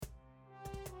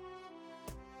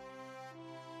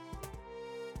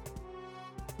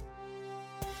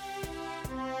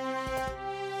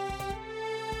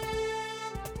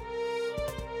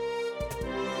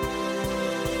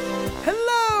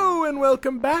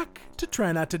welcome back to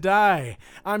Try Not to Die.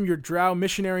 I'm your drow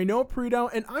missionary Noah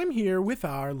Perito, and I'm here with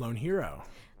our lone hero,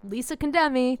 Lisa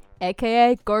Condemi,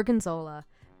 aka Gorgonzola.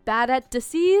 Bad at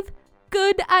deceive,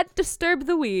 good at disturb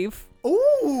the weave.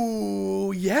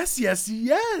 Ooh, yes.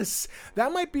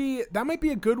 That might be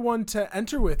a good one to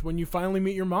enter with when you finally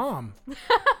meet your mom.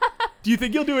 Do you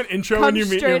think you'll do an intro when you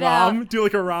meet your mom? Do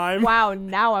like a rhyme? Wow,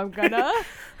 now I'm gonna.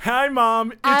 Hi,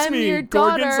 Mom. I'm me, your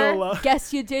daughter. Gorgonzola.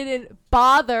 Guess you didn't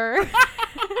bother.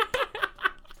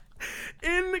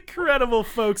 Incredible,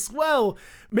 folks. Well,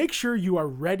 make sure you are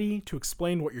ready to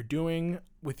explain what you're doing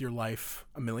with your life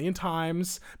a million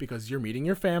times because you're meeting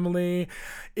your family.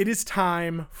 It is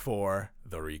time for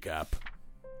the recap.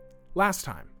 Last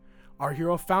time, our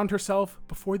hero found herself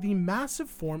before the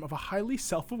massive form of a highly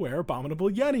self-aware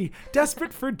abominable yeti,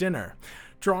 desperate for dinner.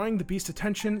 Drawing the beast's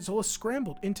attention, Zola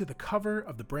scrambled into the cover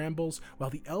of the brambles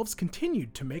while the elves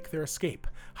continued to make their escape,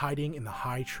 hiding in the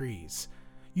high trees.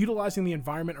 Utilizing the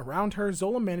environment around her,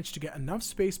 Zola managed to get enough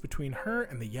space between her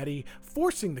and the yeti,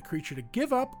 forcing the creature to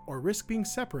give up or risk being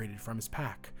separated from his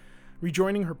pack.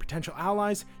 Rejoining her potential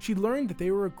allies, she learned that they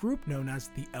were a group known as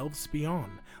the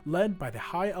Elves-Spion, led by the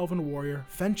High Elven warrior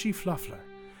Fenchi Fluffler.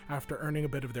 After earning a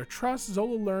bit of their trust,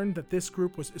 Zola learned that this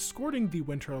group was escorting the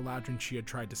Winter Eladrin she had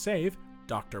tried to save,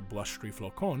 Dr. Blushtree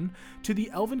Flocon, to the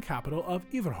elven capital of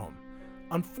Iverholm.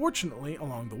 Unfortunately,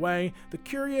 along the way, the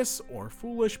curious or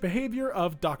foolish behavior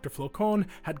of Dr. Flocon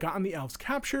had gotten the elves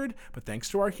captured, but thanks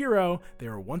to our hero, they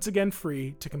were once again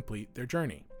free to complete their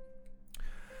journey.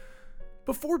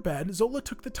 Before bed, Zola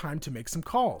took the time to make some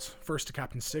calls, first to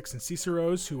Captain Styx and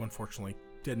Ciceros, who unfortunately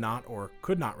did not or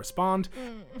could not respond,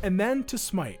 and then to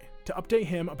Smite, to update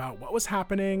him about what was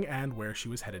happening and where she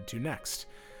was headed to next.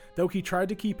 Though he tried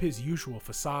to keep his usual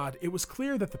facade, it was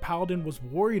clear that the Paladin was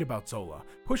worried about Zola,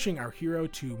 pushing our hero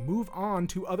to move on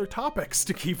to other topics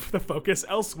to keep the focus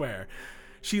elsewhere.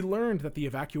 She learned that the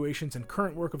evacuations and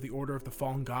current work of the Order of the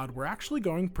Fallen God were actually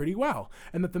going pretty well,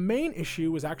 and that the main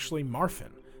issue was actually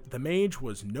Marfin. The mage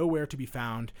was nowhere to be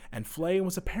found, and Flay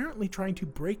was apparently trying to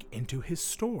break into his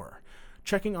store.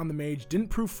 Checking on the mage didn't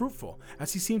prove fruitful,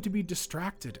 as he seemed to be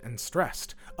distracted and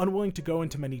stressed, unwilling to go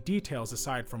into many details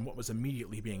aside from what was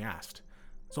immediately being asked.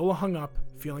 Zola hung up,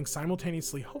 feeling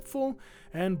simultaneously hopeful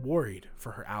and worried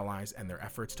for her allies and their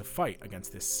efforts to fight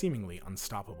against this seemingly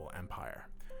unstoppable empire.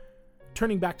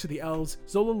 Turning back to the elves,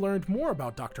 Zola learned more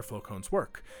about Dr. Flocon's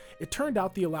work. It turned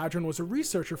out the Eladrin was a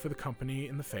researcher for the company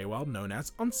in the Feywild known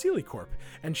as Unseelie Corp,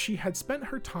 and she had spent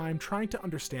her time trying to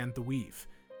understand the Weave.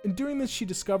 In doing this, she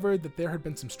discovered that there had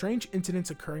been some strange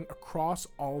incidents occurring across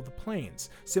all the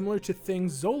planes, similar to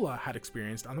things Zola had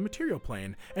experienced on the material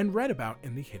plane and read about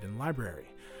in the Hidden Library.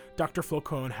 Dr.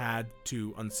 Flocon had,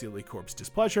 to Unseelie Corp's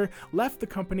displeasure, left the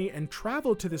company and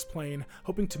traveled to this plane,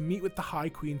 hoping to meet with the High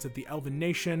Queens of the Elven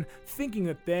Nation, thinking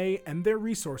that they and their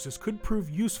resources could prove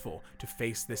useful to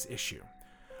face this issue.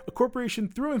 A corporation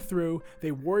through and through, they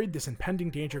worried this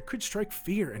impending danger could strike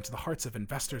fear into the hearts of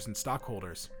investors and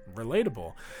stockholders.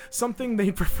 Relatable. Something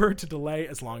they'd prefer to delay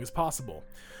as long as possible.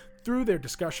 Through their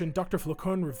discussion, Dr.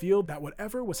 Flocon revealed that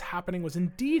whatever was happening was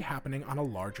indeed happening on a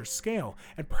larger scale,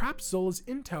 and perhaps Zola's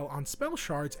intel on spell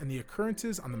shards and the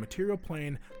occurrences on the material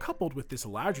plane, coupled with this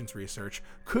Eladrin's research,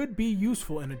 could be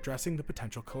useful in addressing the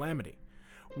potential calamity.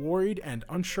 Worried and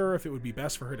unsure if it would be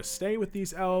best for her to stay with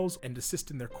these elves and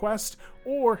assist in their quest,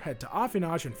 or head to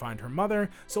Affinage and find her mother,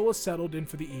 Zola settled in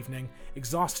for the evening,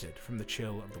 exhausted from the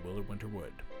chill of the Wilderwinter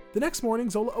Wood. The next morning,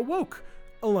 Zola awoke,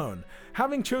 alone,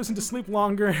 having chosen to sleep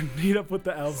longer and meet up with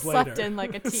the elves later. Slept in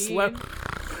like a teen. Slept.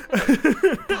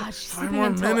 God, she's 5 sleeping more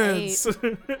until minutes.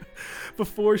 8.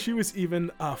 Before she was even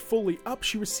fully up,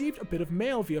 she received a bit of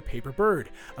mail via paper bird,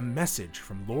 a message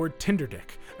from Lord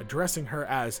Tinderdick, addressing her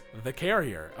as the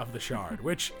carrier of the shard,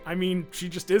 which, I mean, she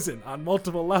just isn't on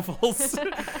multiple levels.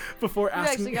 Before You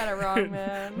asking, actually got it wrong,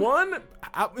 man. 1,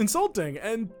 insulting,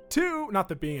 and 2, not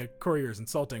that being a courier is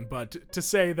insulting, but to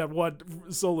say that what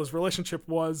Zola's relationship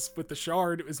was with the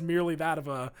shard is merely that of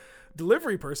a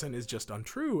delivery person is just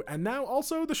untrue. And now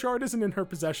also the shard isn't in her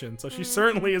possession, so she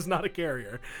certainly is not a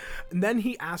carrier. And then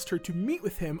he asked her to meet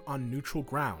with him on neutral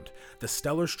ground, the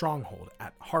Stellar Stronghold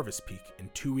at Harvest Peak in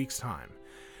 2 weeks' time.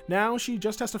 Now she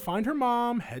just has to find her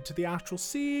mom, head to the Astral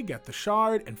Sea, get the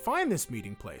shard, and find this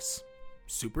meeting place.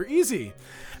 Super easy.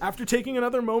 After taking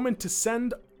another moment to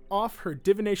send off her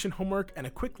divination homework and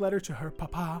a quick letter to her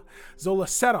papa, Zola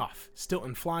set off,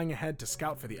 Stilton flying ahead to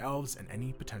scout for the elves and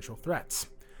any potential threats.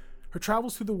 Her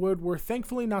travels through the wood were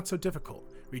thankfully not so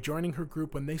difficult, rejoining her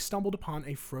group when they stumbled upon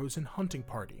a frozen hunting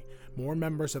party, more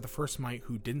members of the First Might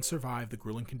who didn't survive the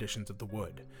grueling conditions of the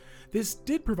wood. This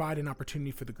did provide an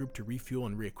opportunity for the group to refuel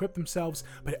and re-equip themselves,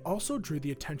 but it also drew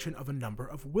the attention of a number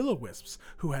of will-o-wisps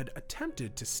who had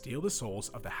attempted to steal the souls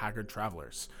of the haggard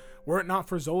travelers. Were it not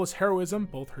for Zola's heroism,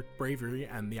 both her bravery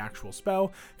and the actual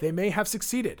spell, they may have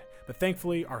succeeded, but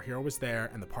thankfully our hero was there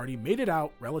and the party made it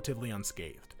out relatively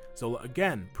unscathed. Zola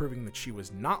again proving that she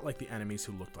was not like the enemies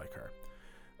who looked like her.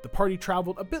 The party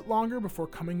traveled a bit longer before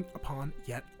coming upon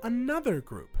yet another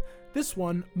group, this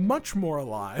one much more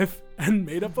alive and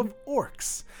made up of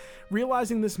orcs.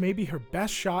 Realizing this may be her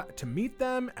best shot to meet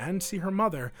them and see her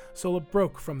mother, Zola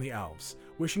broke from the elves,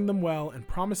 wishing them well and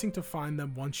promising to find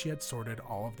them once she had sorted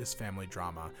all of this family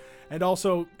drama, and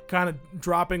also kind of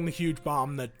dropping the huge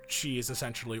bomb that she is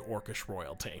essentially orcish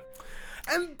royalty.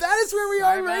 And that is where we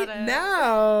are right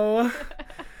now.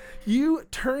 You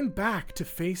turn back to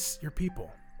face your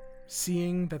people,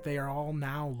 seeing that they are all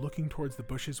now looking towards the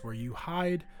bushes where you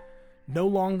hide. No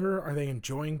longer are they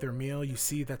enjoying their meal. You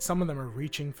see that some of them are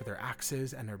reaching for their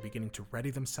axes and are beginning to ready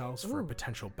themselves for a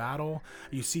potential battle.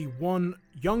 You see one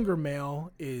younger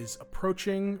male is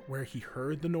approaching where he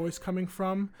heard the noise coming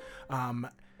from. Can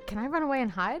I run away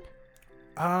and hide?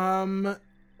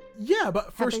 Yeah,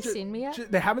 but first... Have they seen me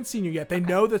yet? They haven't seen you yet. They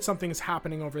know that something is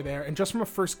happening over there. And just from a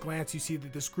first glance, you see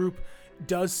that this group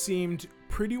does seem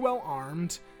pretty well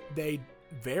armed. They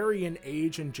vary in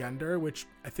age and gender, which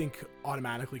I think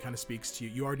automatically kind of speaks to you.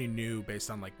 You already knew based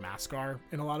on like Mascar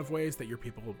in a lot of ways that your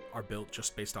people are built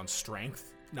just based on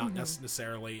strength, not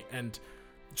necessarily, and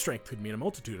strength could mean a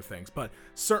multitude of things, but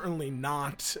certainly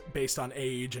not based on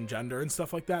age and gender and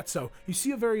stuff like that. So you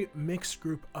see a very mixed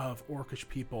group of orcish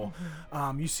people.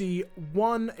 You see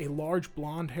a large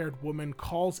blonde-haired woman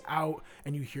calls out,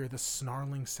 and you hear the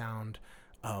snarling sound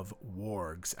of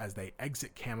wargs as they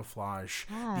exit camouflage.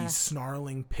 These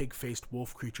snarling pig-faced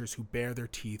wolf creatures who bare their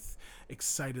teeth,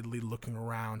 excitedly looking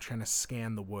around, trying to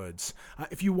scan the woods.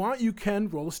 If you want, you can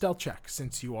roll a stealth check,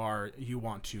 since you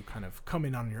want to kind of come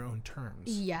in on your own terms.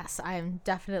 Yes, I am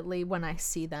definitely, when I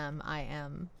see them, I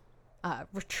am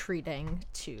retreating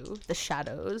to the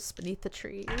shadows beneath the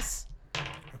trees.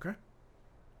 Okay.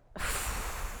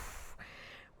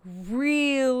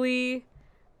 Really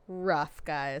rough,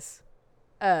 guys.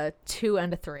 2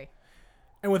 and a 3.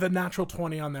 And with a natural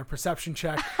 20 on their perception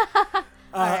check.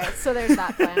 Alright, so there's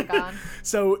that plan gone.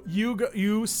 So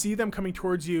you see them coming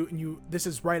towards you, and this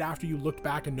is right after you looked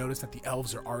back and noticed that the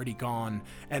elves are already gone.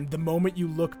 And the moment you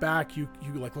look back, you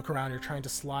like look around, you're trying to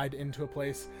slide into a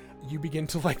place. You begin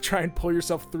to like try and pull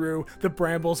yourself through. The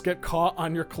brambles get caught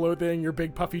on your clothing, your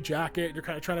big puffy jacket. You're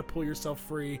kind of trying to pull yourself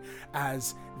free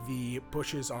as the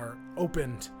bushes are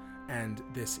opened. And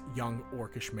this young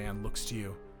orcish man looks to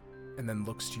you and then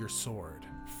looks to your sword.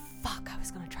 Fuck, I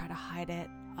was going to try to hide it.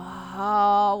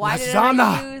 Oh, why did Lasana!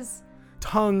 I use...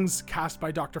 Tongues cast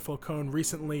by Dr. Falcone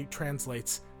recently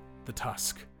translates the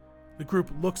tusk. The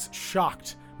group looks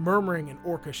shocked, murmuring in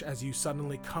Orcish as you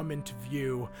suddenly come into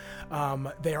view.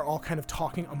 They are all kind of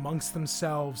talking amongst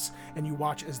themselves, and you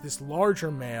watch as this larger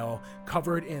male,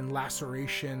 covered in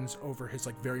lacerations over his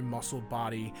like very muscled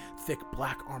body, thick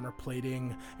black armor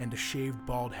plating, and a shaved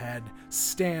bald head,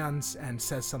 stands and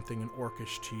says something in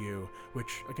Orcish to you,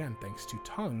 which, again, thanks to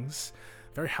Tongues,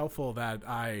 very helpful that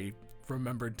I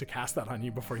remembered to cast that on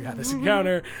you before you had this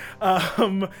encounter.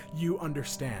 You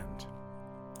understand.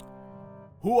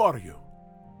 Who are you?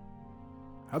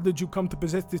 How did you come to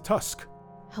possess the tusk?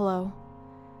 Hello.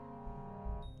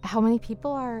 How many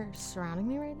people are surrounding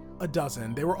me right now? A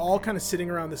dozen. They were all kind of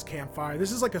sitting around this campfire.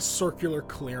 This is like a circular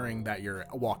clearing that you're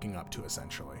walking up to,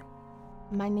 essentially.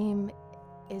 My name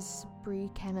is Bree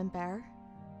Camembert.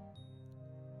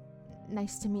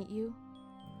 Nice to meet you.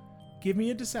 Give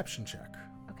me a deception check.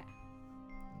 Okay.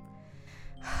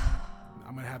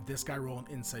 I'm going to have this guy roll an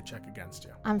insight check against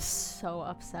you. I'm so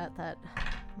upset that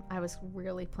I was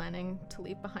really planning to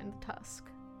leave behind the tusk.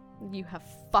 You have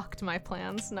fucked my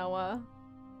plans, Noah.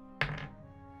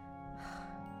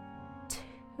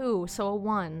 2, so a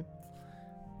 1.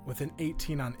 With an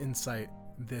 18 on insight,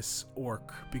 this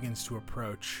orc begins to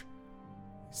approach.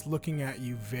 He's looking at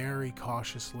you very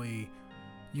cautiously.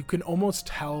 You can almost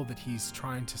tell that he's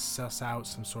trying to suss out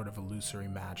some sort of illusory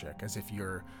magic, as if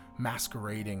you're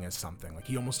masquerading as something. Like,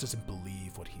 he almost doesn't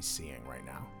believe what he's seeing right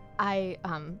now. I,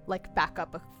 back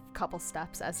up a couple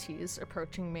steps as he's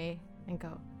approaching me and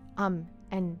go,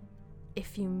 and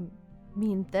if you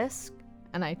mean this,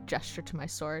 and I gesture to my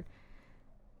sword,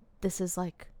 this is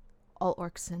like, all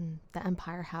orcs in the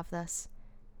Empire have this.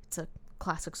 It's a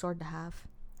classic sword to have.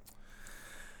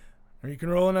 Or you can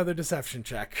roll another deception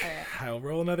check. Right. I'll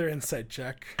roll another insight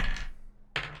check.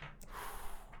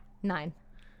 9.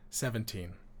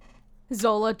 17.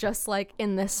 Zola just, like,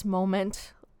 in this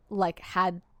moment, like,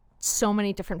 had so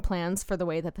many different plans for the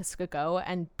way that this could go,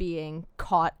 and being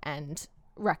caught and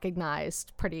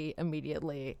recognized pretty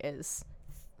immediately is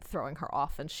throwing her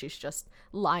off, and she's just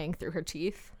lying through her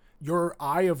teeth. Your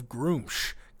Eye of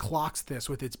Groomsh clocks this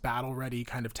with its battle-ready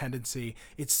kind of tendency.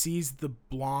 It sees the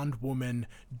blonde woman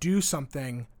do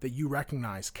something that you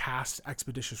recognize, cast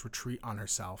Expeditious Retreat on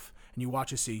herself, and you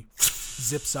watch as she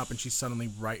zips up, and she's suddenly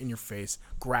right in your face,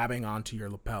 grabbing onto your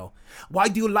lapel. Why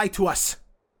do you lie to us?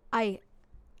 I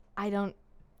don't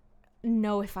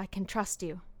know if I can trust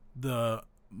you. The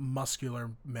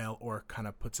muscular male orc kind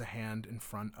of puts a hand in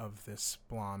front of this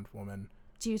blonde woman.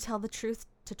 Do you tell the truth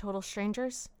to total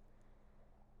strangers?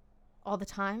 All the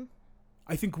time?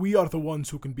 I think we are the ones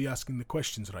who can be asking the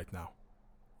questions right now.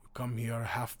 You come here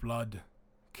half-blood,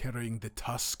 carrying the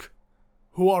tusk.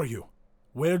 Who are you?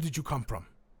 Where did you come from?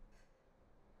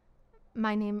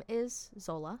 My name is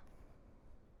Zola.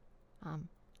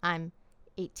 I'm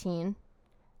 18.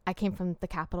 I came from the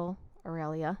capital,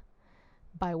 Aurelia,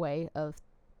 by way of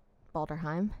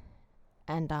Balderheim.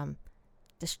 And,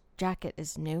 this jacket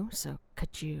is new, so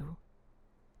could you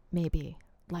maybe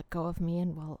let go of me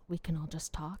and we can all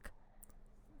just talk?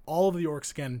 All of the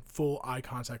orcs, again, full eye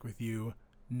contact with you.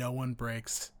 No one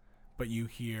breaks, but you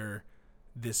hear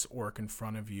this orc in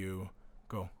front of you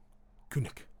go,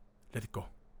 Kunik, let it go.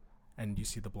 And you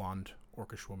see the blonde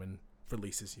orcish woman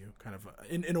releases you, kind of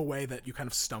in a way that you kind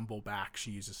of stumble back.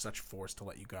 She uses such force to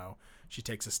let you go. She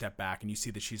takes a step back, and you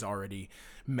see that she's already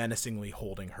menacingly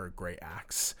holding her great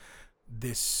axe.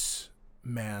 This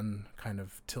man kind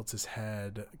of tilts his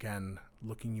head, again,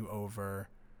 looking you over.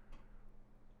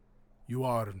 You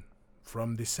are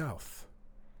from the south.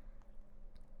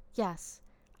 Yes.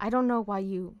 I don't know why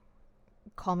you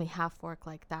call me half-orc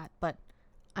like that, but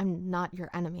I'm not your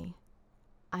enemy.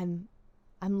 I'm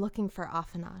looking for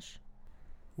Afanaj.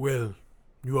 Well,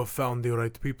 you have found the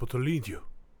right people to lead you.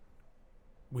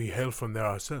 We hail from there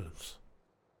ourselves.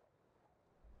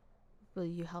 Will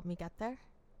you help me get there?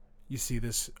 You see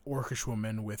this orcish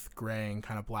woman with graying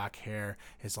kind of black hair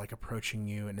is like approaching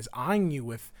you and is eyeing you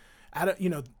with,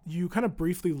 you kind of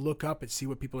briefly look up and see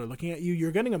what people are looking at you.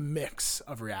 You're getting a mix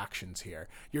of reactions here.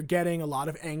 You're getting a lot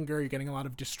of anger. You're getting a lot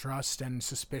of distrust and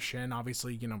suspicion.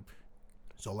 Obviously,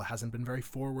 Zola hasn't been very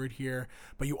forward here,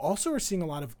 but you also are seeing a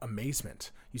lot of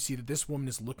amazement. You see that this woman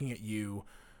is looking at you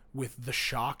with the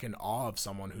shock and awe of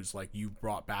someone who's like, you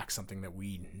brought back something that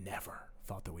we never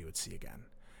thought that we would see again.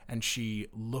 And she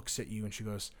looks at you and she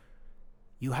goes,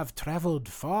 You have traveled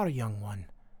far, young one,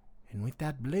 and with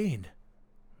that blade,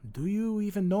 do you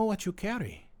even know what you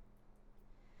carry?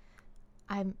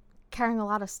 I'm carrying a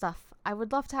lot of stuff. I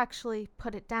would love to actually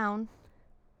put it down.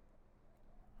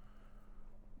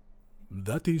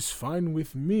 That is fine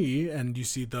with me. And you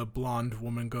see the blonde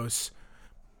woman goes,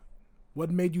 What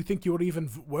made you think you were even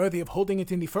worthy of holding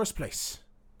it in the first place?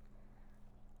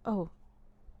 Oh.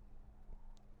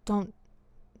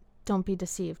 Don't be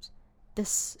deceived.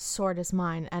 This sword is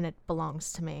mine, and it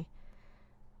belongs to me.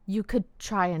 You could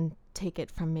try and take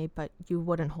it from me, but you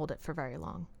wouldn't hold it for very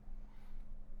long.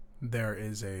 There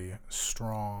is a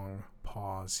strong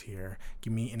pause here.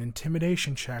 Give me an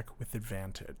intimidation check with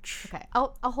advantage. Okay,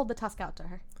 I'll hold the tusk out to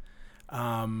her.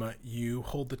 You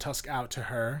hold the tusk out to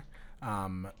her.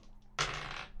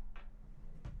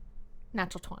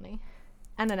 Natural 20.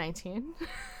 And a 19.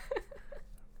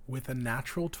 With a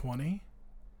natural 20,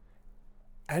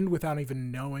 and without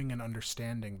even knowing and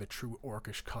understanding the true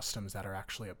orcish customs that are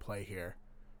actually at play here,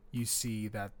 you see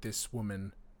that this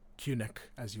woman, Kunik,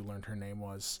 as you learned her name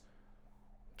was,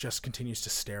 just continues to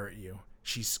stare at you.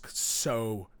 She's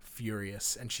so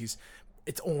furious, and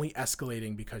it's only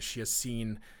escalating because she has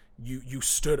seen you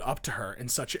stood up to her in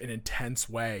such an intense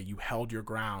way. You held your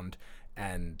ground,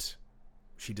 and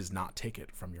she does not take it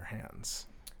from your hands.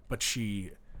 But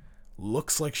she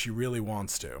looks like she really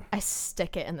wants to. I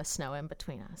stick it in the snow in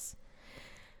between us.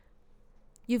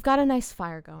 You've got a nice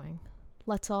fire going.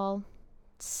 Let's all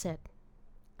sit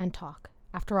and talk.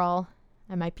 After all,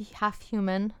 I might be half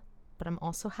human, but I'm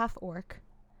also half orc.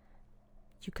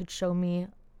 You could show me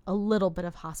a little bit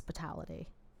of hospitality.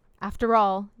 After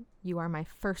all, you are my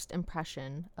first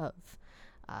impression of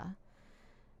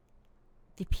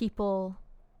the people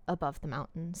above the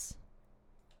mountains.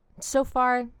 So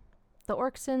far, the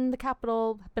orcs in the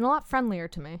capital have been a lot friendlier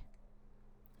to me.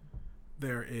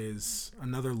 There is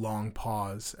another long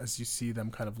pause as you see them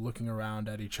kind of looking around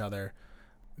at each other.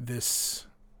 This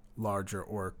larger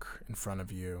orc in front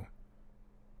of you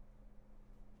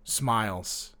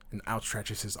smiles and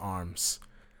outstretches his arms.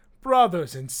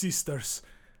 Brothers and sisters,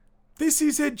 this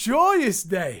is a joyous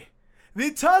day.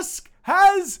 The Tusk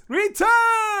has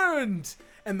returned!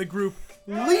 And the group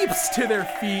leaps to their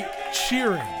feet,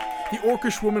 cheering. The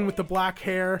orcish woman with the black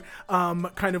hair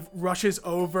kind of rushes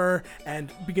over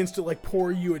and begins to like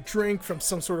pour you a drink from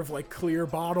some sort of like clear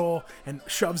bottle and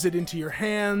shoves it into your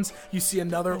hands. You see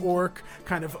another orc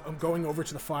kind of going over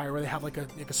to the fire where they have like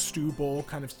a stew bowl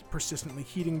kind of persistently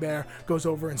heating there, goes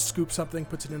over and scoops something,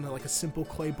 puts it into like a simple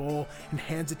clay bowl and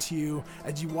hands it to you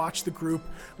as you watch the group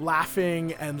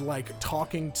laughing and like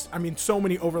talking. I mean, so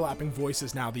many overlapping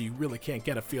voices now that you really can't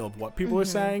get a feel of what people are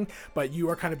saying, but you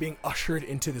are kind of being ushered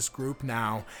into this group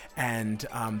now, and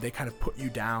they kind of put you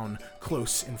down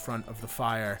close in front of the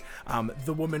fire.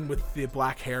 The woman with the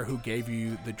black hair who gave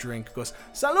you the drink goes,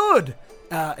 "Salud!"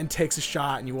 And takes a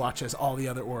shot, and you watch as all the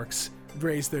other orcs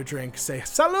raise their drink, say,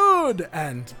 "Salud!"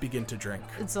 and begin to drink.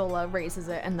 Zola raises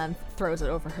it and then throws it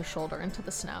over her shoulder into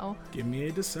the snow. Give me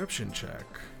a deception check.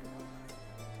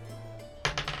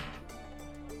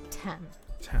 10.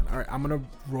 All right, I'm going to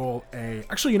roll a...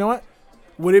 Actually, you know what?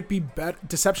 Would it be better?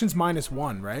 Deception's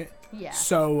 -1, right? Yeah.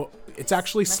 So it's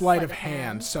actually sleight of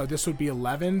hand. So this would be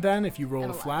 11 then if you roll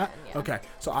a flat. Yeah. Okay.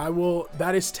 So I will.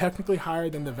 That is technically higher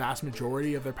than the vast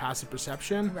majority of their passive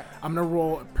perception. Right. I'm gonna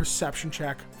roll a perception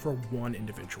check for one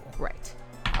individual. Right.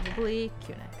 Probably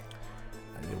Kunik.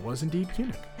 And it was indeed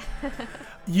Kunik.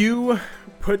 You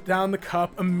put down the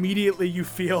cup. Immediately you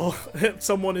feel that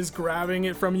someone is grabbing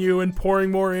it from you and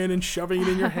pouring more in and shoving it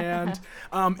in your hand.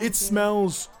 It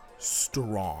smells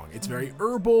strong. It's very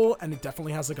herbal, and it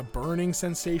definitely has like a burning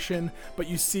sensation, but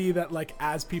you see that like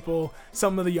as people,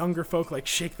 some of the younger folk like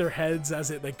shake their heads as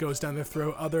it like goes down their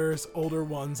throat. Others, older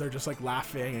ones, are just like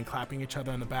laughing and clapping each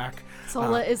other on the back.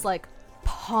 Zola is like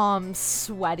palm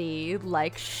sweaty,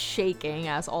 like shaking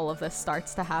as all of this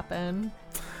starts to happen.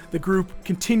 The group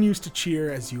continues to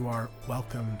cheer as you are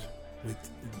welcomed with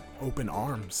open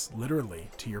arms,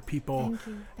 literally, to your people. Thank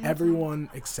you.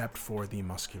 Everyone except for the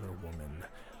muscular woman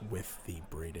with the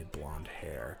braided blonde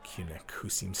hair, Kunik, who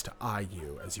seems to eye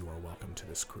you as you are welcome to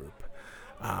this group.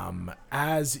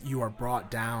 As you are brought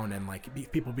down and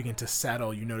like people begin to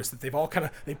settle, you notice that they've all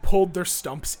they pulled their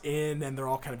stumps in and they're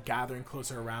all kind of gathering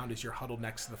closer around as you're huddled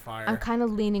next to the fire. I'm kind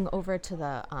of leaning over to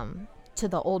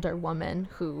the older woman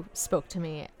who spoke to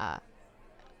me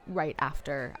right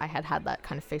after I had that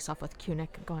kind of face off with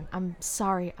Kunik, going, "I'm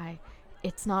sorry,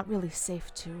 it's not really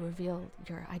safe to reveal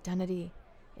your identity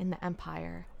in the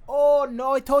Empire." Oh,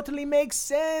 no, it totally makes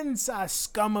sense.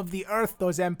 Scum of the earth,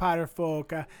 those Empire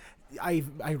folk. I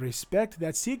respect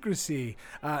that secrecy.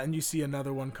 And you see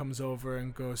another one comes over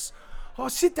and goes, "Oh,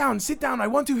 sit down. I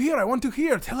want to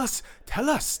hear. Tell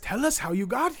us how you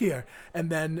got here." And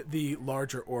then the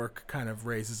larger orc kind of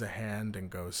raises a hand and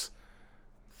goes,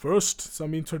 "First,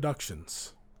 some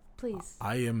introductions. Please.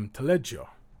 I am Telegio.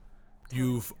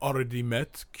 You've already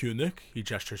met Kunik." He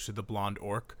gestures to the blonde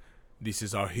orc. "This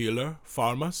is our healer,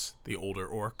 Farmas, the older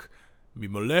orc.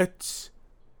 Mimolet,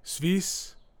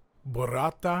 Svis,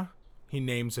 Borata." He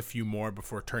names a few more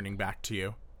before turning back to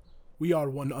you. "We are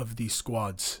one of the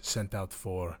squads sent out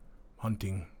for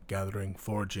hunting, gathering,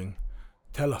 foraging.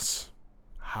 Tell us,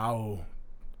 how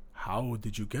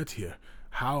did you get here?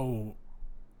 How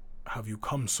have you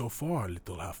come so far,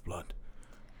 little half-blood?"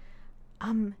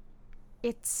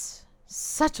 It's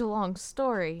such a long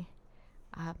story.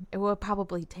 It will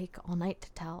probably take all night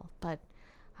to tell, but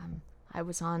I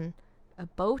was on a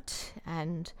boat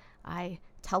and I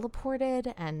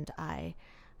teleported and I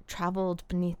traveled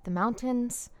beneath the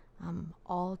mountains,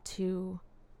 all to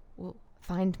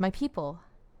find my people.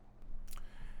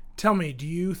 Tell me, do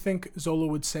you think Zola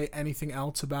would say anything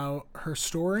else about her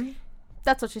story?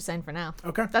 That's what she's saying for now.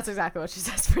 Okay. That's exactly what she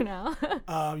says for now.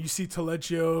 You see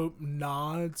Telegio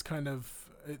nods, kind of.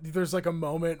 There's like a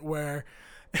moment where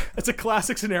it's a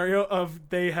classic scenario of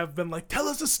they have been like, "Tell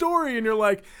us a story," and you're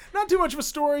like, "Not too much of a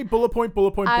story. Bullet point.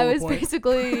 I was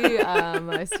basically, I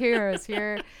was here,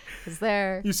 I was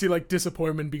there." You see like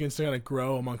disappointment begins to kind of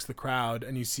grow amongst the crowd,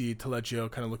 and you see Telegio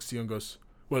kind of looks to you and goes,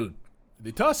 "Well,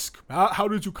 the tusk. How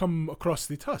did you come across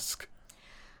the tusk?"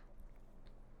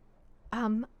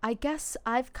 I guess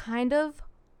I've kind of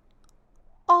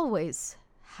always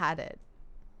had it.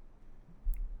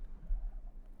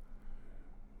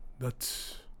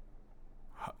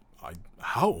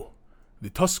 How?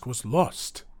 The tusk was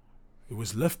lost. It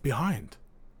was left behind.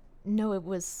 No, it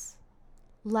was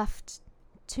left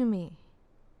to me.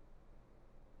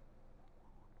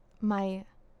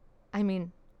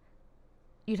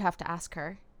 You'd have to ask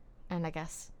her, and I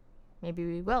guess maybe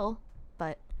we will,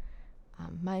 but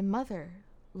my mother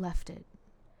left it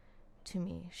to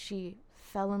me. She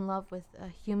fell in love with a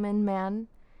human man,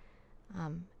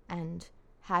 and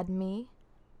had me,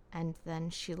 and then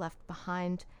she left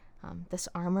behind this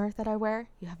armor that I wear.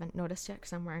 You haven't noticed yet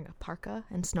because I'm wearing a parka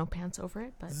and snow pants over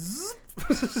it, but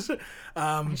they see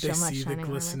the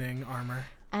glistening armor.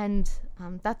 And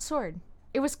that sword.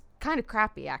 It was kind of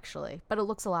crappy, actually, but it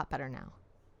looks a lot better now.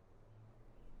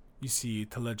 You see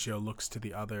Taleggio looks to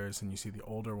the others, and you see the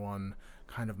older one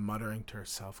kind of muttering to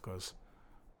herself, goes,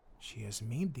 "She has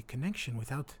made the connection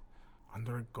without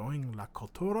undergoing la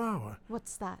cultura, or..."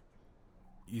 What's that?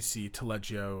 You see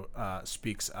Taleggio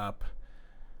speaks up.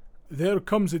 "There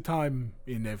comes a time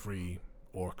in every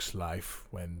orc's life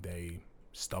when they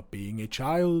stop being a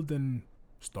child and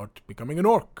start becoming an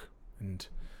orc. And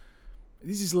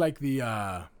this is like the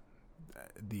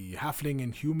halfling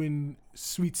and human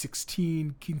Sweet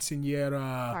 16,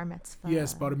 quinceañera. Bar mitzvah.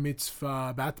 Yes, bar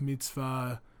mitzvah, bat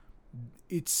mitzvah.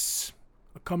 It's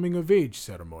a coming of age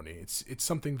ceremony. It's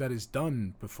something that is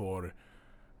done before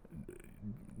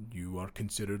you are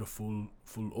considered a full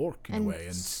orc in a way,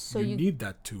 and so you need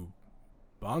that to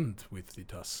bond with the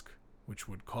tusk, which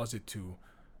would cause it to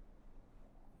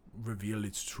reveal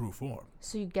its true form."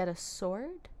 So you get a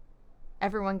sword?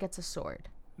 Everyone gets a sword.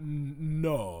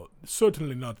 No,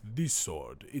 certainly not this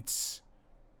sword.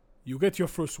 You get your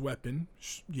first weapon,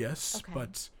 yes, Okay.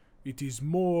 but it is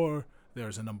more.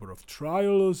 There's a number of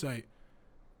trials.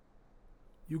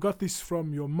 You got this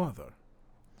from your mother.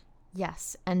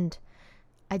 Yes, and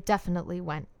I definitely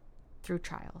went through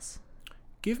trials.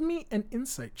 Give me an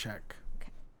insight check.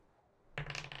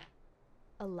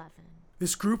 11.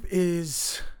 This group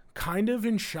is kind of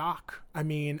in shock. I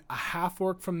mean, a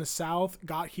half-orc from the south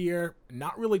got here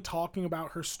not really talking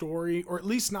about her story, or at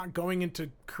least not going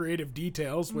into creative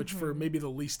details, which for maybe the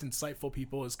least insightful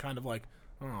people is kind of like,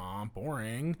 "Aw,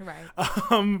 boring." Right.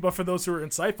 But for those who are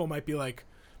insightful might be like,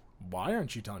 "Why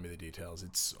aren't you telling me the details?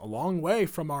 It's a long way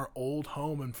from our old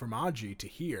home in Formaggio to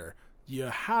here. You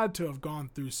had to have gone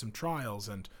through some trials,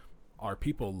 and our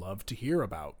people love to hear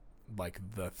about like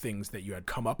the things that you had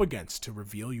come up against to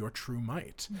reveal your true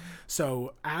might."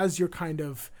 So as you're kind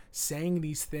of saying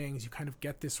these things, you kind of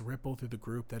get this ripple through the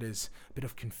group that is a bit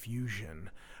of confusion.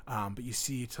 But you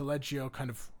see Taleggio kind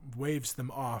of waves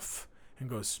them off and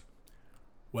goes,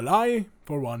 "Well, I,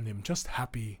 for one, am just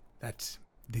happy that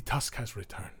the tusk has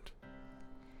returned."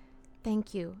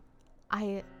 Thank you.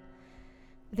 I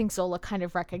think Zola kind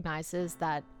of recognizes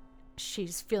that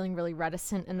she's feeling really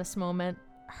reticent in this moment.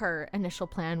 Her initial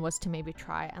plan was to maybe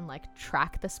try and like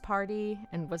track this party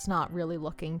and was not really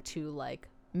looking to like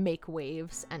make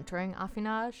waves entering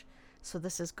Affinage. So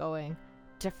this is going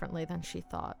differently than she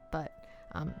thought. But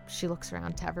she looks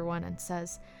around to everyone and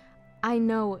says, "I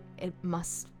know it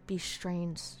must be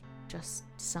strange, just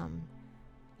some,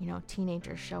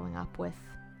 teenagers showing up with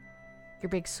your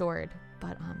big sword,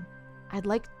 but I'd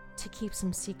like to keep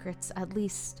some secrets, at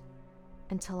least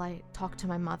until I talk to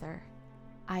my mother.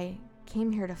 I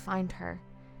came here to find her,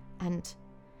 and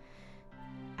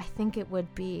I think it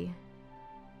would be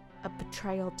a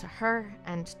betrayal to her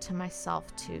and to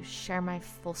myself to share my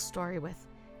full story with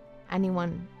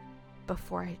anyone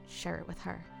before I share it with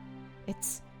her.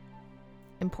 It's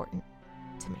important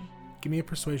to me." Give me a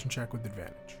persuasion check with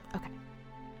advantage. Okay.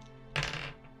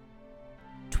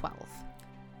 12.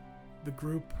 The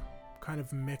group kind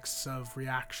of mix of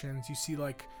reactions. You see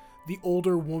like the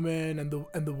older woman and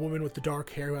the woman with the dark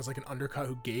hair who has like an undercut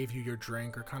who gave you your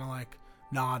drink are kind of like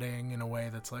nodding in a way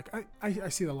that's like, I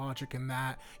see the logic in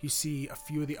that. You see a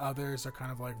few of the others are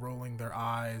kind of like rolling their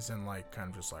eyes and like kind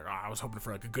of just like, I was hoping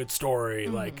for like a good story.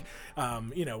 Like,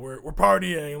 we're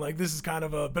partying. Like this is kind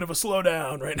of a bit of a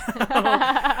slowdown right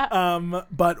now.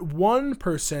 But one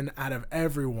person out of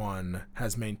everyone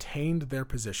has maintained their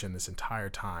position this entire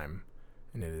time,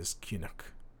 and it is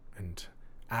Kunuk. And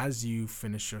as you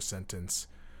finish your sentence,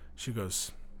 she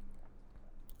goes,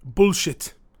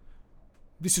 "Bullshit.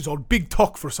 This is all big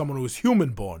talk for someone who is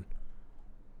human-born."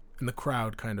 And the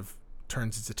crowd kind of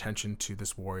turns its attention to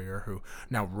this warrior who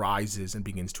now rises and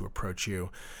begins to approach you.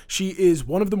 She is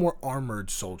one of the more armored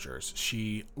soldiers.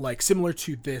 She, like, similar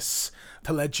to this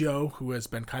Taleggio, who has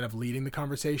been kind of leading the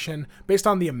conversation, based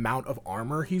on the amount of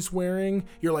armor he's wearing,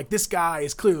 you're like, this guy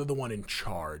is clearly the one in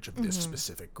charge of this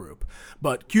specific group.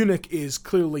 But Kunuk is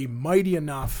clearly mighty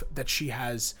enough that she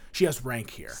has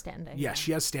rank here. Standing. Yeah,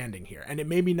 she has standing here. And it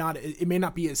may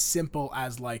not be as simple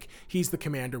as like, he's the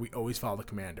commander, we always follow the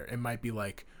commander. It might be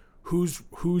like,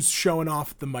 who's showing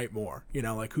off the might more,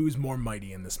 like who's more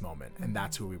mighty in this moment, and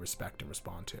that's who we respect and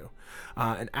respond to.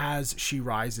 And as she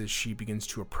rises, she begins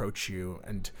to approach you,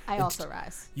 and I also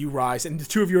rise. You rise, and the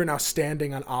two of you are now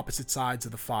standing on opposite sides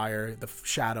of the fire, the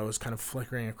shadows kind of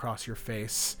flickering across your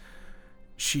face.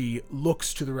 She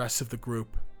looks to the rest of the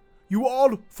group. You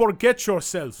all forget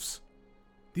yourselves.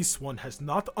 This one has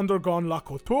not undergone La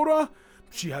Cultura.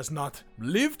 She has not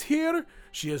lived here.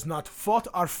 She has not fought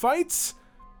our fights.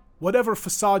 Whatever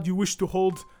facade you wish to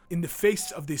hold in the face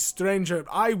of this stranger,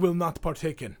 I will not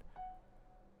partake in.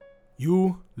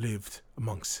 You lived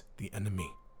amongst the enemy.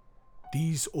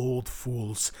 These old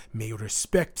fools may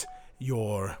respect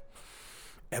your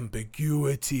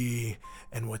ambiguity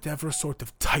and whatever sort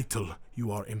of title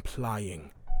you are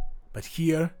implying. But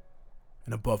here,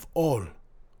 and above all,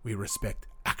 we respect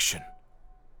action.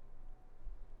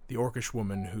 The orcish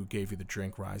woman who gave you the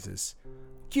drink rises.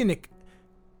 Kinnick,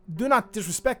 do not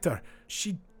disrespect her.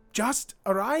 She just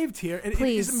arrived here, and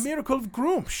Please. It is a miracle of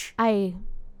Groomsh. I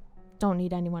don't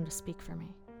need anyone to speak for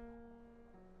me.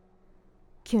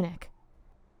 Kunich,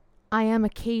 I am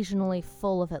occasionally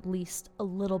full of at least a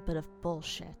little bit of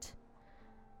bullshit.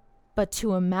 But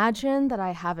to imagine that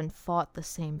I haven't fought the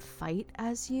same fight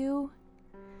as you...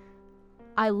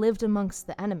 I lived amongst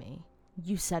the enemy.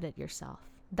 You said it yourself.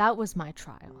 That was my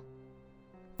trial.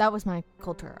 That was my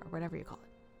cultura, or whatever you call it.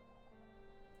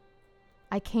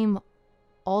 I came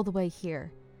all the way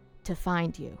here to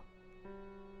find you.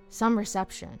 Some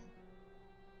reception.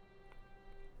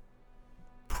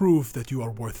 Prove that you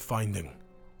are worth finding.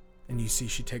 And you see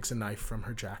she takes a knife from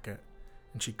her jacket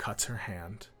and she cuts her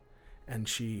hand and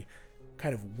she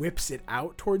kind of whips it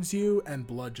out towards you, and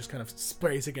blood just kind of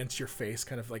sprays against your face,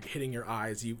 kind of like hitting your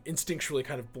eyes. You instinctually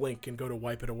kind of blink and go to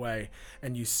wipe it away,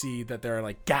 and you see that there are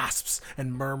like gasps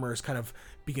and murmurs kind of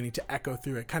beginning to echo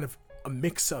through it, kind of a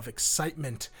mix of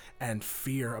excitement and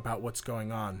fear about what's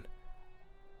going on.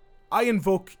 I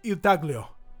invoke Il Taglio.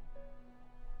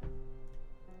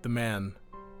 The man,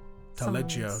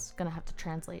 Taleggio, Someone's gonna have to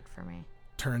translate for me.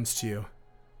 turns to you.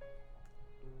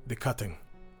 The cutting.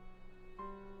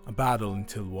 A battle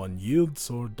until one yields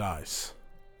or dies.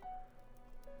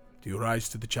 Do you rise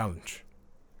to the challenge?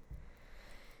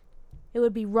 It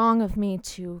would be wrong of me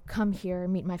to come here,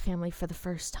 meet my family for the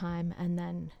first time, and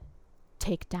then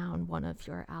take down one of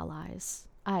your allies.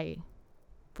 I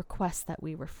request that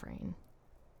we refrain.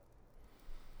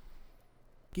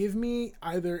 Give me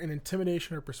either an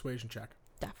intimidation or persuasion check.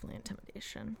 Definitely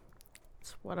intimidation.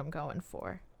 That's what I'm going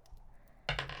for.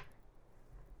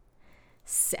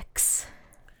 6.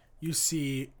 You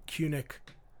see Kunich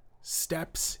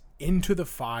steps into the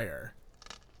fire,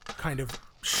 kind of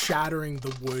shattering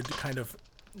the wood kind of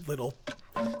little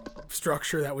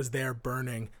structure that was there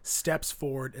burning, steps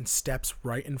forward and steps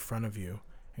right in front of you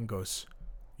and goes,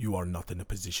 "You are not in a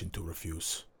position to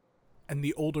refuse." And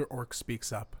the older orc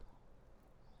speaks up.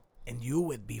 "And you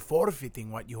would be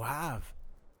forfeiting what you have."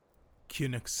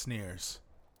 Kunich sneers.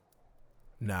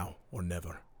 "Now or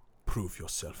never. Prove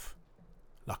yourself.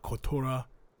 La Cultura,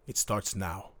 it starts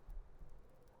now."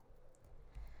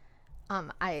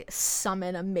 I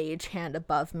summon a mage hand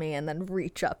above me and then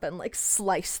reach up and like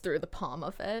slice through the palm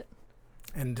of it.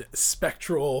 And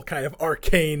spectral kind of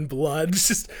arcane blood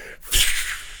just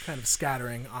kind of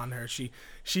scattering on her.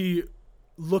 She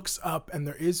looks up and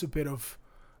there is a bit of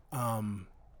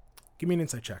give me an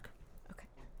insight check. Okay.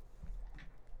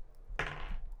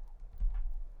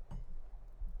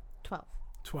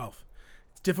 12.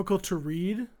 It's difficult to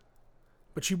read,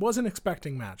 but she wasn't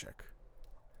expecting magic.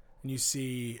 And you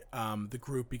see the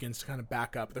group begins to kind of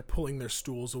back up. They're pulling their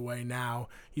stools away now.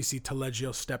 You see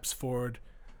Taleggio steps forward.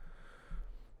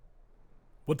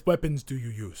 "What weapons do you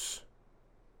use?"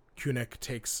 Kunich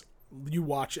takes... You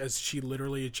watch as she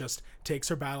literally just takes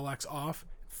her battle axe off,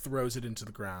 throws it into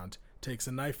the ground. Takes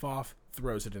a knife off,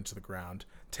 throws it into the ground.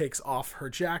 Takes off her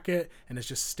jacket and is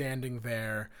just standing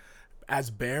there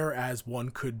as bare as one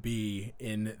could be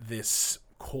in this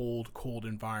cold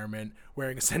environment,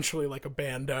 wearing essentially like a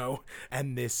bandeau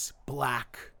and this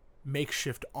black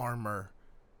makeshift armor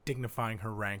dignifying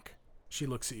her rank. She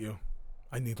looks at you.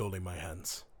 "I need only my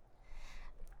hands."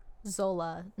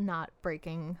 Zola, not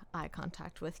breaking eye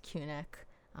contact with Kunich,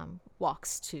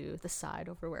 walks to the side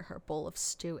over where her bowl of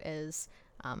stew is,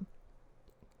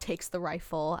 takes the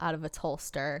rifle out of its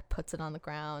holster, puts it on the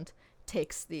ground,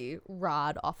 takes the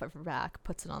rod off of her back,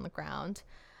 puts it on the ground,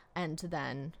 and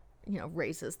then,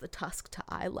 raises the tusk to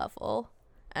eye level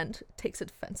and takes a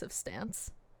defensive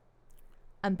stance.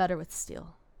 I'm better with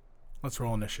steel. Let's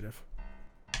roll initiative.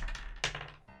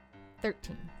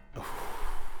 13.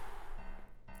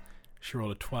 She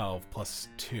rolled a 12 plus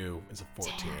 2 is a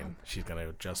 14. Damn. She's going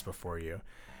to go just before you.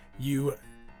 You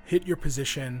hit your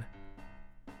position.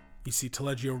 You see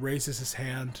Taleggio raises his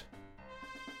hand.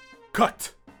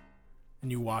 Cut!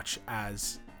 And you watch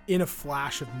as, in a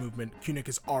flash of movement, Kunich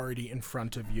is already in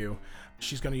front of you.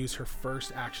 She's going to use her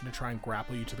first action to try and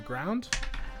grapple you to the ground.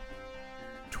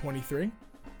 23.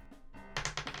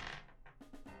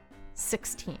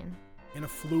 16. In a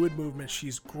fluid movement,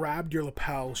 she's grabbed your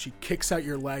lapel, she kicks out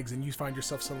your legs, and you find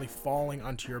yourself suddenly falling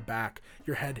onto your back.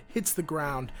 Your head hits the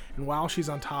ground, and while she's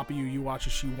on top of you, you watch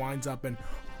as she winds up and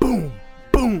boom,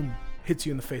 boom, hits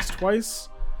you in the face twice.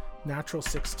 Natural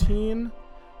 16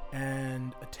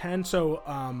 and a 10. So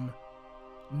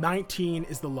 19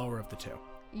 is the lower of the two.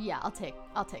 Yeah, I'll take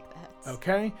the hits.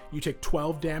 Okay, you take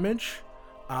 12 damage.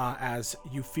 As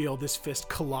you feel this fist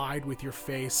collide with your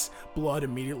face, blood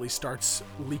immediately starts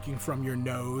leaking from your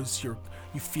nose. You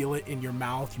feel it in your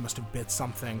mouth. You must have bit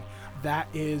something. That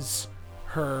is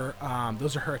her.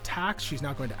 Those are her attacks. She's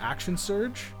now going to action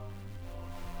surge,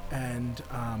 and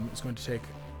is going to take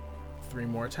 3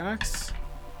 more attacks.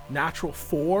 Natural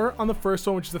 4 on the first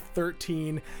one, which is a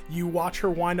 13. You watch her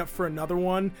wind up for another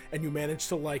one, and you manage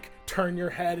to turn your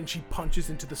head, and she punches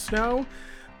into the snow.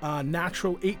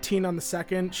 Natural 18 on the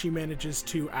second. She manages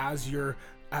to, as you're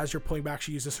pulling back,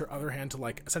 she uses her other hand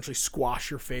to essentially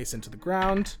squash your face into the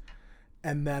ground.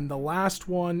 And then the last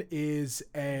one is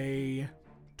a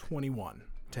 21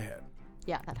 to hit.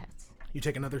 Yeah, that hits. You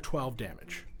take another 12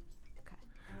 damage. Okay.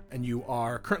 And you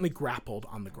are currently grappled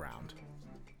on the ground.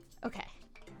 Okay.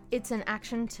 It's an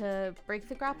action to break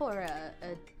the grapple or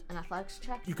an athletics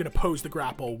check? You can oppose the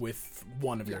grapple with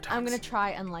one of your attacks. I'm gonna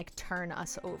try and turn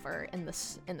us over in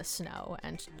the snow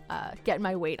and get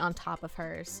my weight on top of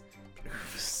hers.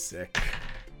 Sick.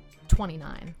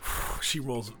 29. She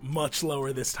rolls much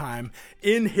lower this time.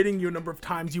 In hitting you a number of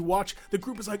times, you watch the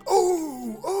group is like,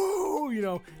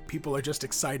 oh, people are just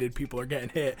excited. People are getting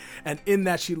hit. And in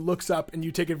that, she looks up and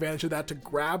you take advantage of that to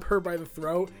grab her by the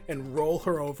throat and roll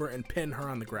her over and pin her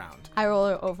on the ground. I roll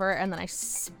her over and then I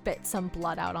spit some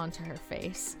blood out onto her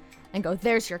face and go,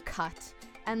 there's your cut.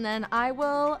 And then I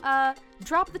will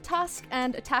drop the tusk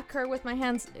and attack her with my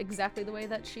hands exactly the way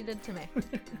that she did to me.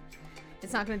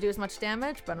 It's not going to do as much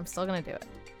damage, but I'm still going to do it.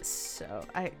 So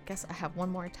I guess I have one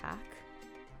more attack.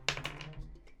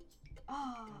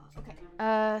 Oh, okay.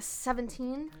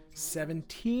 17.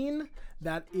 17.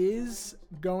 That is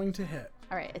going to hit.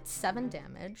 All right, it's 7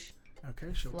 damage.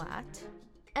 Okay, sure. Flat.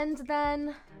 And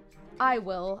then I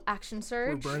will action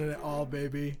surge. We're burning it all,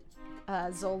 baby.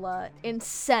 Zola,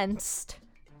 incensed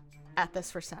at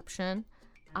this reception,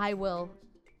 I will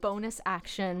bonus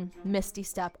action Misty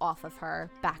Step off of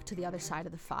her back to the other side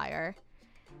of the fire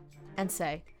and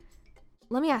say,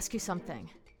 let me ask you something.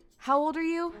 How old are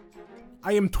you?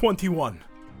 I am 21,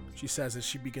 she says as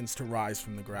she begins to rise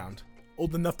from the ground.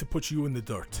 Old enough to put you in the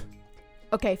dirt.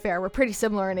 Okay, fair. We're pretty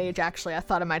similar in age, actually. I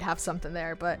thought I might have something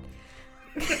there, but...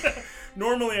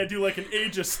 Normally I do an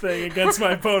ageist thing against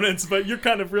my opponents, but you're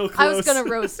kind of real close. I was going to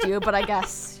roast you, but I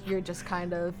guess you're just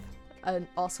kind of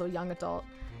also a young adult.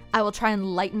 I will try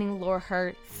and lightning lure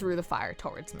her through the fire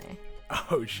towards me.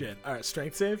 Oh, shit. All right,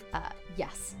 strength save?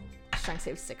 Yes. Strength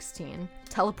save 16.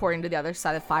 Teleporting to the other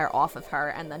side of the fire off of her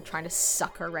and then trying to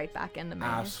suck her right back into me.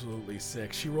 Absolutely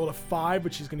sick. She rolled a 5,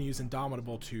 but she's going to use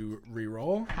Indomitable to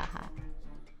reroll. Haha.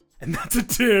 And that's a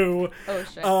 2. Oh,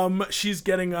 shit. She's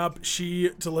getting up.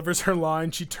 She delivers her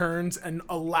line. She turns, and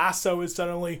a lasso is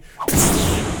suddenly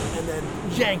and then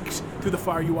yanked through the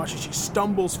fire. You watch as she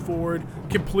stumbles forward,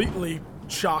 completely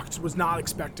shocked, was not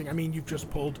expecting. I mean, you've just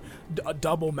pulled a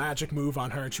double magic move on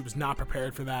her, and she was not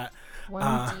prepared for that.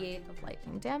 1d8 of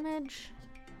lightning damage.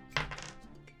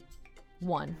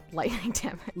 1 lightning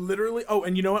damage. Literally. Oh,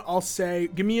 and you know what? I'll say,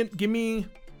 give me,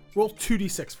 roll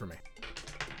 2d6 for me.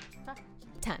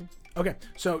 10. Okay,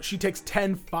 so she takes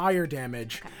 10 fire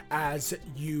damage as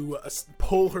you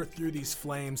pull her through these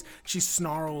flames. She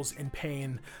snarls in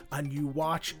pain, and you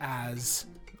watch as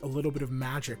a little bit of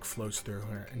magic flows through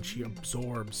her, and she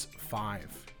absorbs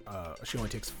 5. She only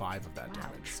takes 5 of that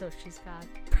damage. So she's got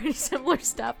pretty similar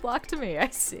stat block to me, I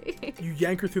see. You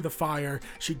yank her through the fire.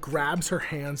 She grabs her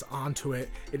hands onto it.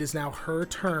 It is now her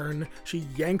turn. She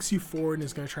yanks you forward and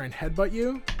is going to try and headbutt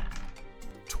you.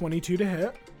 22 to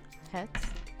hit. Hits.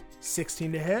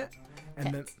 16 to hit.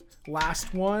 And Hits. then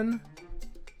last one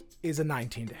is a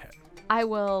 19 to hit. I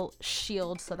will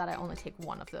shield so that I only take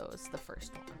one of those, the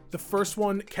first one. The first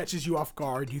one catches you off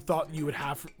guard. You thought you would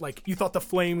have, you thought the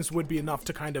flames would be enough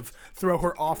to kind of throw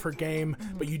her off her game,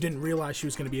 but you didn't realize she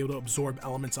was going to be able to absorb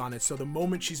elements on it. So the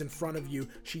moment she's in front of you,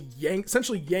 she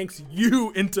essentially yanks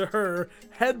you into her,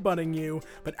 headbutting you.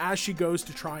 But as she goes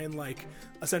to try and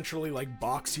essentially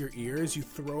box your ears, you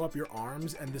throw up your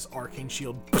arms and this arcane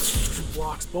shield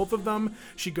blocks both of them.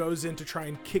 She goes in to try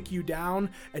and kick you down,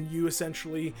 and you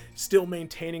essentially, still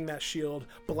maintaining that shield,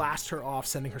 blast her off,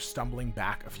 sending her stumbling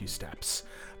back a few steps.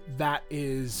 That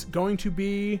is going to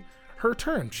be her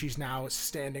turn. She's now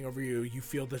standing over you. You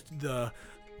feel the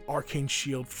arcane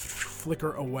shield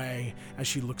flicker away as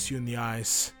she looks you in the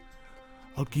eyes.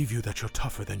 I'll give you that you're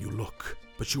tougher than you look,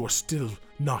 but you are still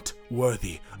not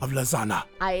worthy of Lazana.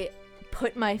 I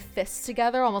put my fists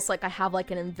together almost like I have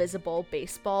like an invisible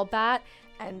baseball bat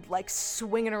and like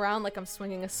swing it around like I'm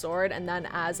swinging a sword, and then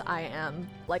as I am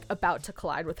like about to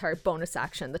collide with her, bonus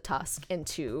action the tusk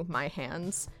into my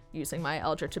hands using my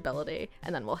Eldritch ability,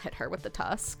 and then we'll hit her with the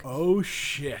tusk. Oh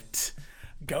shit.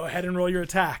 Go ahead and roll your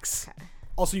attacks. Okay.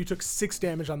 Also, you took 6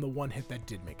 damage on the one hit that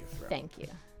did make it through. Thank you.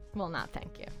 Well, not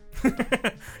thank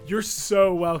you. You're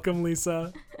so welcome,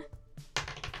 Lisa.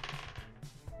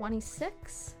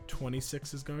 26.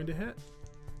 26 is going to hit.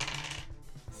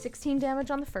 16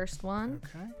 damage on the first one.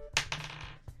 Okay.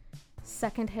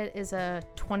 Second hit is a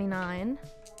 29.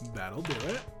 That'll do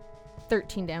it.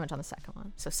 13 damage on the second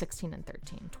one. So 16 and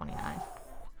 13, 29.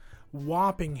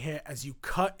 Whopping hit as you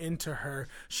cut into her.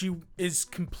 She is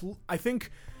complete. I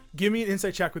think. Give me an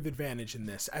insight check with advantage in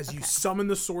this as you summon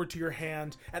the sword to your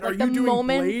hand. And like are you doing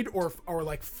blade or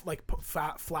like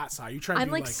flat side? You trying to I'm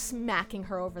do like smacking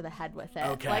her over the head with it.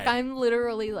 Okay. Like I'm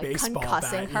literally like Baseball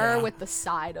concussing bat, her yeah. with the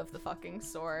side of the fucking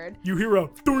sword. You hear a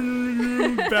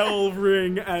ding bell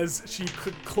ring as she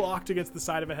clocked against the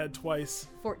side of a head twice.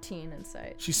 14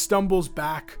 insight. She stumbles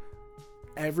back.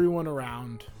 Everyone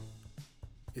around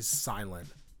is silent.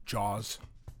 Jaws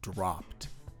dropped.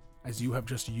 As you have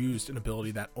just used an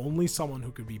ability that only someone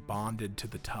who could be bonded to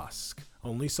the tusk,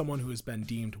 only someone who has been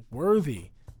deemed worthy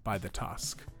by the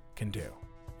tusk can do.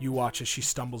 You watch as she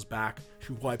stumbles back.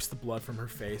 She wipes the blood from her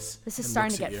face. This is and starting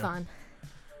looks to at get you. fun.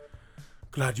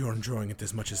 Glad you're enjoying it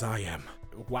as much as I am.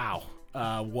 Wow.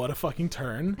 What a fucking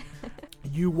turn.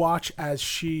 You watch as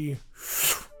she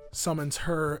summons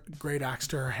her great axe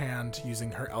to her hand using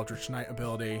her Eldritch Knight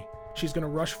ability. She's going to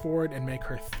rush forward and make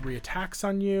her 3 attacks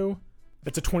on you.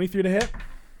 That's a 23 to hit.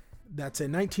 That's a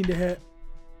 19 to hit.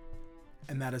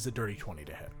 And that is a dirty 20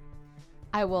 to hit.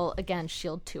 I will again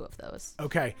shield 2 of those.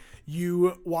 Okay.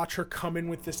 You watch her come in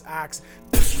with this axe.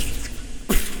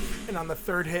 And on the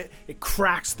 3rd hit, it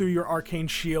cracks through your arcane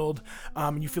shield.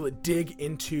 You feel it dig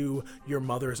into your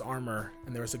mother's armor.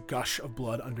 And there's a gush of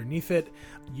blood underneath it.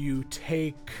 You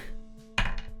take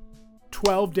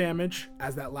 12 damage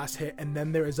as that last hit. And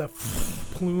then there is a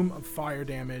plume of fire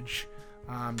damage.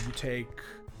 You take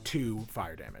 2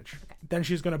 fire damage. Okay. Then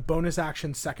she's going to bonus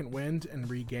action Second Wind and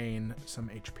regain some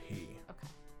HP. Okay.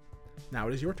 Now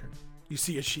it is your turn. You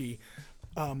see as she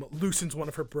loosens one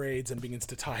of her braids and begins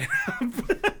to tie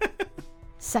it up.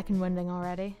 Second winding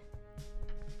already.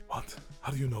 What?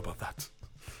 How do you know about that?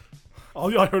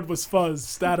 All I heard was fuzz,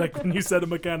 static when you said a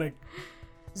mechanic.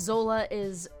 Zola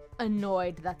is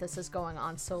annoyed that this is going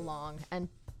on so long and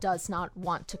does not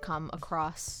want to come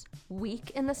across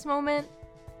weak in this moment.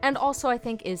 And also I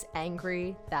think is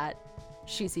angry that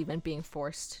she's even being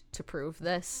forced to prove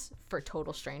this for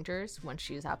total strangers when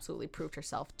she's absolutely proved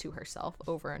herself to herself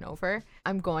over and over.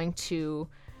 I'm going to,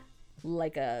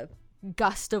 like a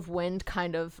gust of wind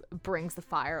kind of brings the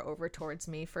fire over towards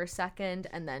me for a second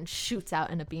and then shoots out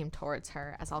in a beam towards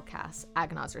her as I'll cast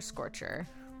Agonizer Scorcher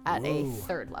at a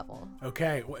 3rd level.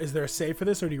 Okay, well, is there a save for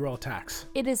this or do you roll attacks?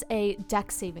 It is a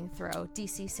dex saving throw,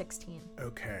 DC 16.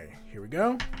 Okay, here we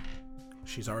go.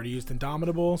 She's already used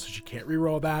Indomitable, so she can't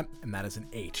reroll that, and that is an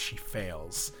 8. She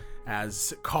fails.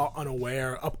 As caught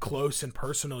unaware, up close and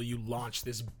personal, you launch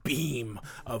this beam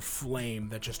of flame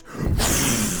that just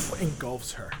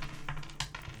engulfs her.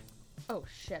 Oh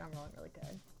shit, I'm rolling really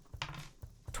good.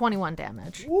 21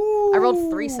 damage. Woo! I rolled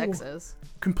 3 6s.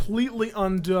 Completely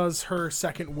undoes her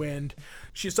second wind.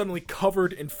 She's suddenly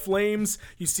covered in flames.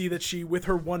 You see that she, with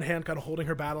her one hand kind of holding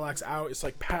her battle axe out, is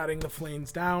like patting the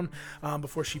flames down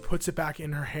before she puts it back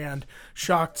in her hand.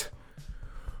 Shocked.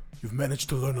 You've managed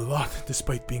to learn a lot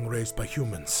despite being raised by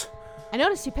humans. I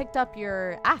noticed you picked up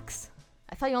your axe.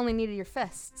 I thought you only needed your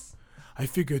fists. I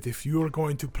figured if you're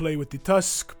going to play with the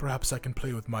tusk, perhaps I can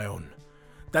play with my own.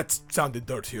 That sounded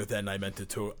dirtier than I meant it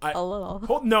to. A little.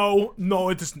 Oh, no,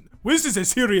 it isn't. This is a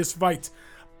serious fight.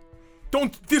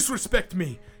 Don't disrespect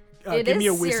me. Give me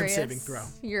a wisdom saving throw.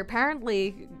 You're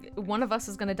apparently, one of us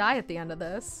is going to die at the end of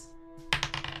this.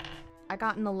 I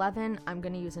got an 11. I'm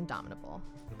going to use Indomitable.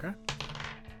 Okay.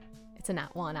 It's a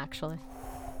nat 1, actually.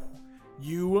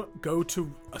 You go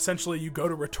to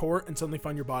retort and suddenly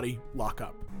find your body lock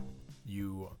up.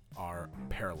 You are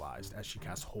paralyzed as she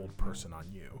casts Hold Person on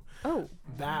you. Oh.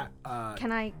 That,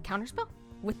 Can I counterspell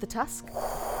with the tusk?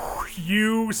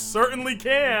 You certainly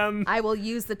can. I will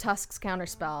use the tusk's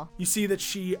counterspell. You see that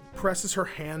she presses her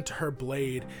hand to her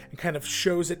blade and kind of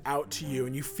shows it out to you,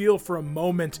 and you feel for a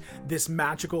moment this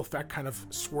magical effect kind of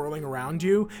swirling around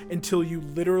you until you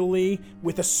literally,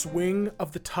 with a swing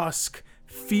of the tusk,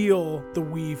 feel the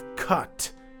weave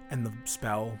cut, and the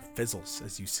spell fizzles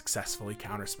as you successfully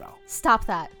counterspell. Stop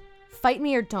that. Fight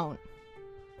me or don't.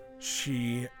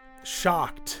 She,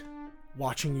 shocked,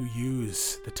 watching you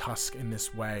use the tusk in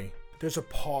this way. There's a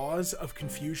pause of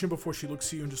confusion before she looks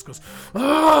at you and just goes,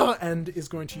 "Ah!" and is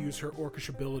going to use her orcish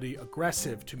ability,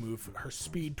 aggressive, to move her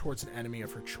speed towards an enemy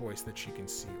of her choice that she can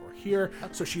see or hear.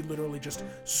 Okay. So she literally just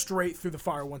straight through the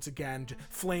fire once again,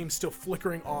 flames still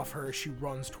flickering off her as she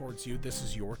runs towards you. This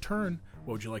is your turn.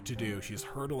 What would you like to do? She's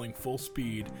hurtling full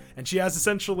speed, and she has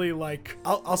essentially like,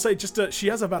 I'll say she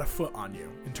has about a foot on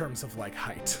you in terms of like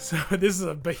height. So this is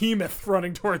a behemoth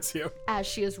running towards you. As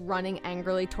she is running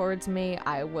angrily towards me,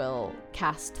 I will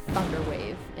cast Thunder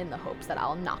Wave in the hopes that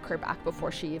I'll knock her back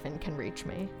before she even can reach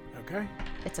me. Okay.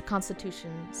 It's a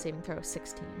Constitution saving throw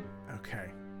 16.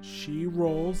 Okay. She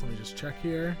rolls, let me just check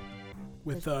here.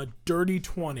 With a dirty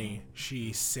 20,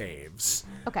 she saves.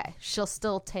 Okay, she'll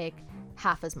still take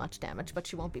half as much damage, but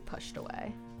she won't be pushed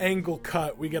away. Angle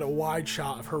cut, we get a wide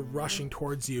shot of her rushing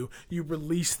towards you. You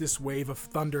release this wave of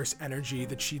thunderous energy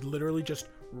that she literally just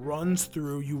runs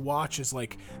through. You watch as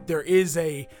like there is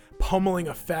a pummeling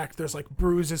effect. There's like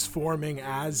bruises forming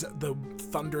as the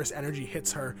thunderous energy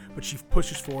hits her, but she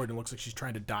pushes forward and looks like she's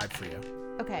trying to dive for you.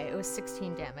 Okay, it was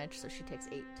 16 damage, so she takes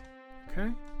 8.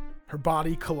 Okay. Her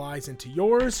body collides into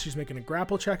yours. She's making a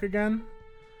grapple check again.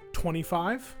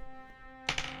 25.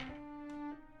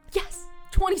 Yes!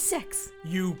 26!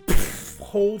 You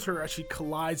hold her as she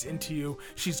collides into you.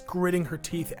 She's gritting her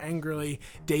teeth angrily.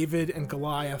 David and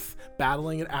Goliath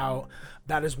battling it out.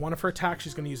 That is one of her attacks.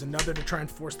 She's going to use another to try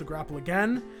and force the grapple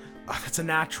again. That's a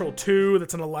natural 2.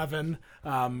 That's an 11.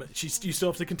 You still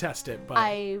have to contest it. But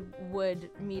I would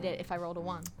meet it if I rolled a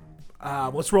 1.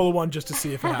 Let's roll a 1 just to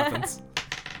see if it happens.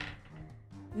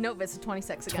 Nope, it's a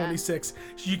 26 again. 26.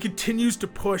 She continues to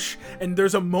push, and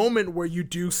there's a moment where you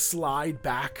do slide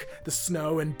back, the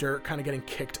snow and dirt kind of getting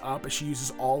kicked up as she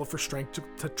uses all of her strength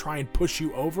to try and push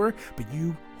you over, but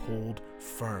you hold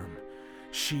firm.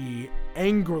 She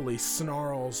angrily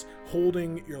snarls,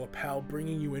 holding your lapel,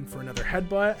 bringing you in for another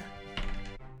headbutt.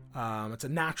 It's a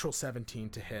natural 17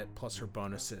 to hit, plus her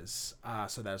bonuses.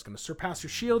 So that is going to surpass your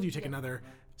shield. You take another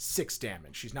 6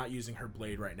 damage. She's not using her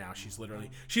blade right now.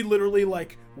 She literally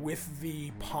like with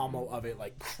the pommel of it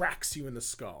like cracks you in the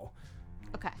skull.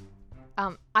 Okay.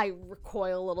 I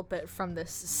recoil a little bit from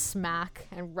this smack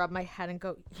and rub my head and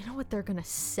go, you know what they're gonna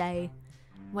say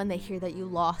when they hear that you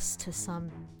lost to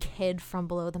some kid from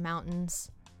below the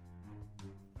mountains?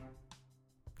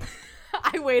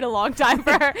 I wait a long time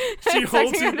for her. She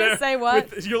holds you there. Say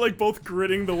what? You're like both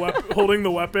gritting the weapon, holding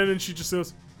the weapon, and she just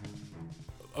goes,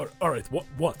 all right,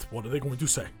 what are they going to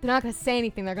say? They're not going to say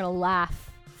anything. They're going to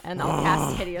laugh. And I'll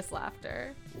cast hideous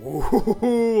laughter.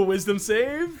 Ooh, wisdom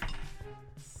save?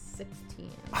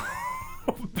 16.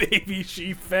 Oh, baby,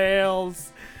 she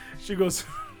fails. She goes...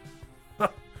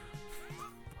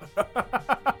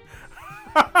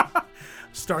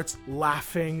 starts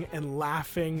laughing and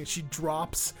laughing. She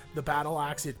drops the battle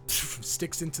axe. It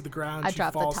sticks into the ground. I she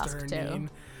dropped falls the tusk to her too. knee.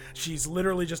 She's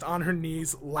literally just on her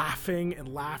knees, laughing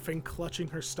and laughing, clutching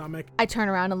her stomach. I turn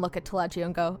around and look at Taleggio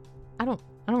and go, I don't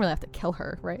really have to kill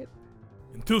her, right?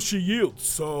 Until she yields,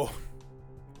 so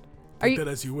take that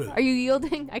as you will. Are you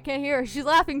yielding? I can't hear her. She's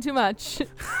laughing too much.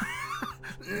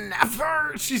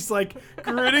 Never! She's like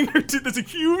gritting her teeth. There's a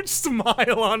huge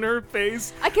smile on her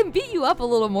face. I can beat you up a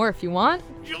little more if you want.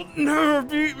 You'll never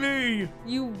beat me!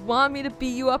 You want me to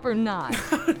beat you up or not?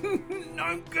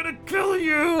 I'm gonna kill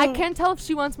you! I can't tell if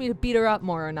she wants me to beat her up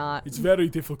more or not. It's very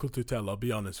difficult to tell, I'll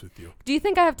be honest with you. Do you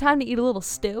think I have time to eat a little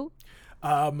stew?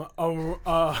 A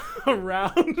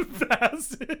round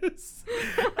passes.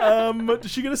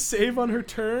 Is she gonna save on her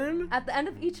turn? At the end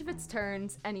of each of its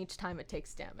turns, and each time it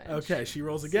takes damage. Okay, she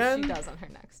rolls So again. she does on her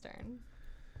next turn.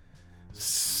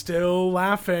 Still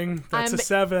laughing. That's I'm a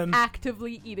 7.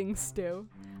 Actively eating stew.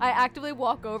 I actively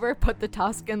walk over, put the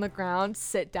tusk in the ground,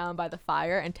 sit down by the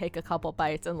fire, and take a couple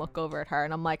bites and look over at her.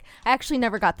 And I'm like, I actually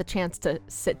never got the chance to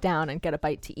sit down and get a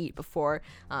bite to eat before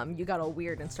you got all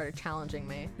weird and started challenging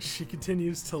me. She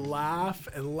continues to laugh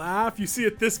and laugh. You see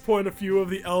at this point a few of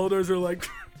the elders are like,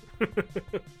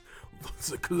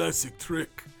 that's a classic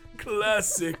trick.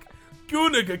 Classic.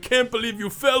 Gunnig, I can't believe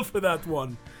you fell for that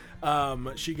one.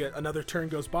 Another turn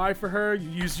goes by for her. You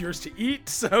use yours to eat,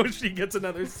 so she gets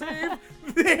another save.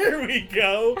 There we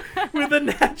go. With a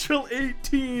natural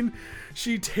 18,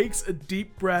 she takes a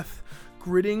deep breath,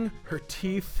 gritting her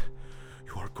teeth.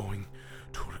 You are going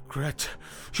to regret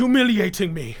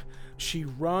humiliating me. She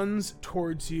runs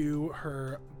towards you,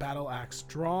 her battle axe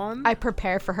drawn. I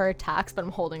prepare for her attacks, but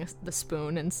I'm holding the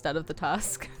spoon instead of the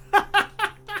tusk.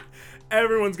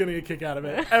 Everyone's gonna get a kick out of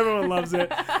it. Everyone loves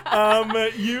it.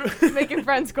 You Making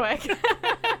friends quick.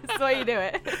 That's the way you do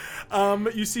it.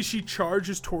 you see she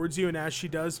charges towards you, and as she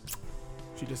does,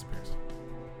 she disappears.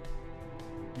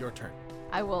 Your turn.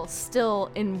 I will, still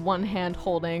in one hand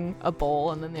holding a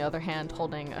bowl and then the other hand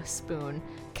holding a spoon,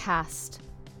 cast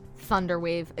Thunder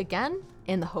Wave again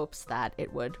in the hopes that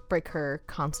it would break her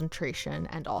concentration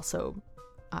and also,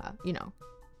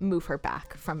 move her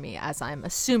back from me as I'm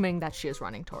assuming that she is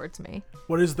running towards me.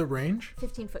 What is the range?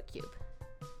 15-foot cube.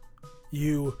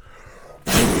 You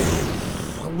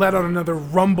let out another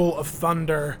rumble of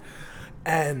thunder,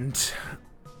 and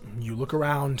you look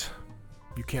around.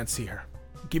 You can't see her.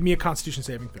 Give me a Constitution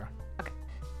saving throw. Okay.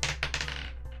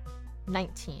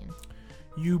 19.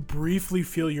 You briefly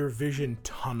feel your vision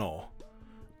tunnel,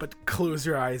 but close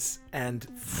your eyes, and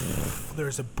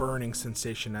there's a burning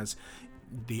sensation as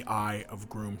the eye of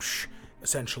Groomsh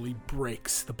essentially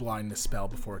breaks the blindness spell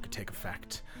before it could take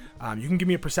effect. You can give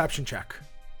me a perception check,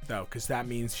 though, because that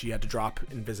means she had to drop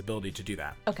invisibility to do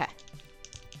that. Okay.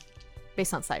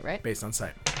 Based on sight, right? Based on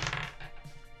sight.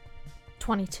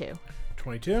 22.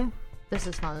 22? This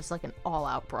is fun. It's like an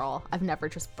all-out brawl. I've never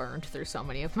just burned through so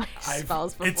many of my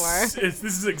spells before. This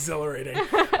is exhilarating.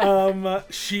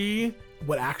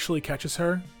 What actually catches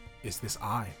her is this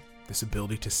eye. This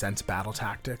ability to sense battle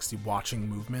tactics, the watching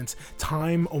movements.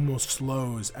 Time almost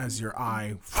slows as your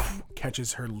eye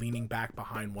catches her leaning back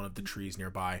behind one of the trees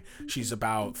nearby. She's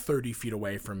about 30 feet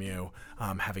away from you,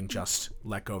 having just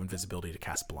let go of invisibility to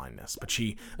cast blindness. But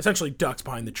she essentially ducks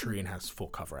behind the tree and has full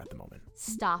cover at the moment.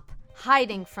 Stop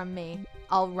hiding from me.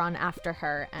 I'll run after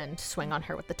her and swing on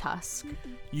her with the tusk.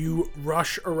 You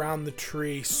rush around the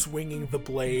tree, swinging the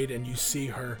blade, and you see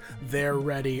her there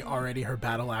ready, already her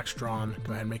battle axe drawn.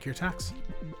 Go ahead and make your attacks.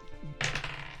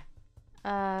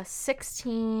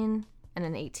 16 and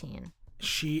an 18.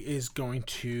 She is going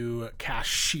to cast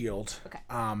shield, Okay.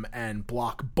 and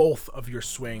block both of your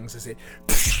swings as it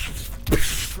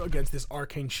against this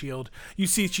arcane shield. You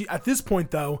see, she at this point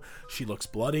though, she looks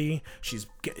bloody. She's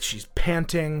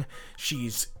panting.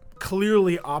 She's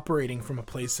clearly operating from a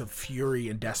place of fury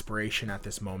and desperation at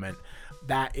this moment.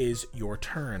 That is your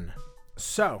turn.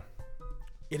 So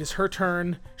it is her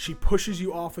turn. She pushes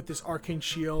you off with this arcane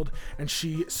shield, and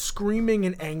she, screaming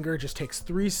in anger, just takes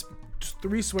three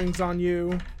swings on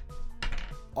you.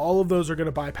 All of those are going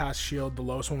to bypass shield. The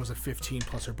lowest one was a 15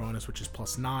 plus her bonus, which is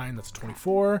plus 9. That's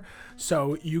 24.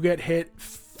 So you get hit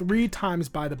 3 times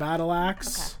by the battle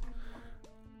axe.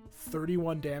 Okay.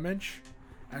 31 damage.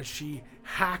 As she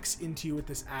hacks into you with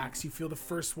this axe, you feel the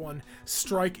first one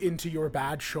strike into your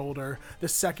bad shoulder. The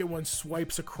second one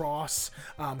swipes across,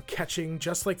 catching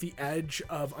just like the edge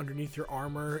of underneath your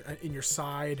armor in your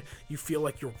side. You feel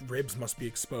like your ribs must be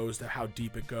exposed at how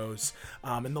deep it goes.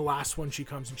 And the last one, she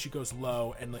comes and she goes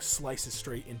low and slices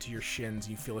straight into your shins.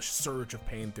 You feel a surge of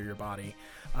pain through your body.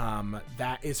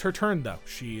 That is her turn, though.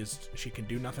 She can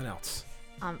do nothing else.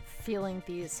 Feeling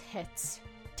these hits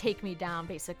take me down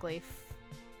basically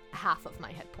half of my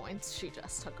hit points she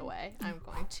just took away. I'm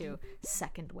going to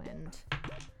second wind.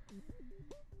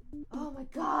 Oh my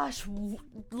gosh.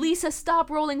 Lisa, stop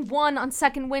rolling 1 on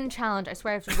second wind challenge. I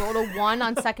swear I've rolled a 1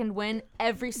 on second wind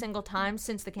every single time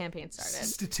since the campaign started.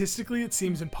 Statistically, it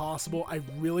seems impossible. I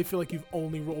really feel like you've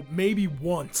only rolled maybe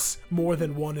once more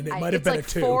than 1, and it might have been like a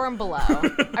 2. 4 and below.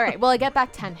 All right, well, I get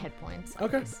back 10 hit points.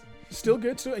 Okay. Still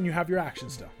good, too, and you have your action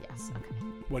still. Yes, okay.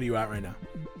 What are you at right now?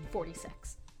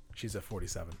 46. She's at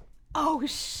 47. Oh,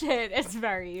 shit. It's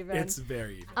very even. It's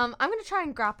very even. I'm going to try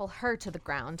and grapple her to the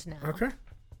ground now. Okay.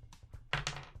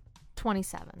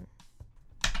 27.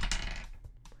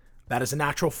 That is a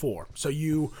natural 4. So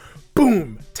you,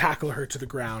 boom, tackle her to the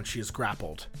ground. She is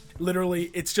grappled. Literally,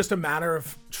 it's just a matter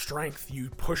of strength. You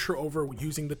push her over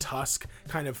using the tusk,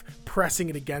 kind of pressing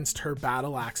it against her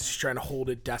battle axe. She's trying to hold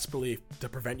it desperately to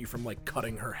prevent you from,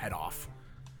 cutting her head off.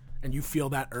 And you feel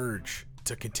that urge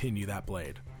to continue that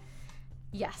blade.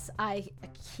 Yes, I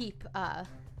keep,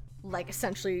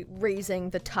 essentially raising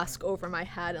the tusk over my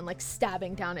head and,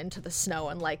 stabbing down into the snow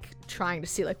and, trying to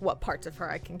see, what parts of her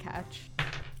I can catch.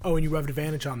 Oh, and you have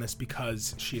advantage on this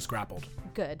because she's grappled.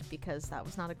 Good, because that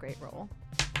was not a great roll.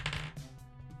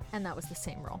 And that was the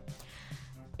same roll.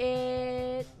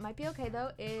 It might be okay,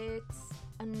 though. It's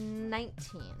a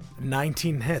 19.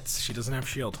 19 hits. She doesn't have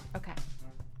shield. Okay.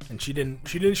 And she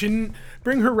didn't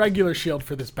bring her regular shield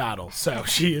for this battle, so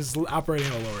she is operating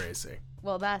at a lower AC.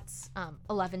 Well, that's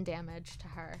 11 damage to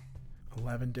her.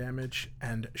 11 damage,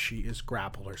 and she is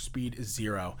grappled. Her speed is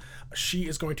 0. She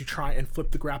is going to try and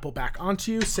flip the grapple back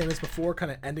onto you, same as before,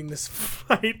 kind of ending this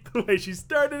fight the way she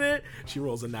started it. She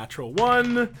rolls a natural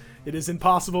 1. It is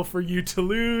impossible for you to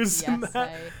lose. Yes, I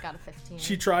got a 15.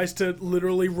 She tries to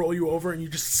literally roll you over, and you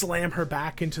just slam her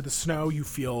back into the snow. You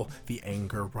feel the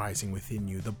anger rising within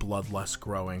you, the bloodlust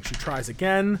growing. She tries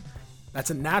again. That's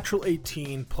a natural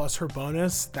 18 plus her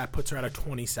bonus. That puts her at a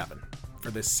 27 for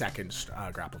this second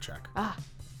grapple check. I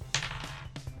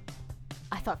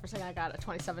thought for a second I got a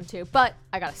 27 too, but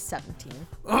I got a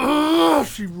 17.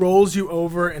 She rolls you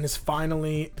over and is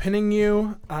finally pinning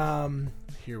you.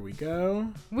 Here we go.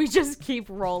 We just keep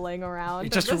rolling around. You're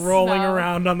just rolling snow.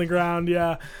 around on the ground,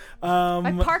 yeah.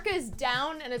 My parka is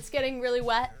down and it's getting really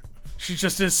wet. She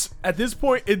just is, at this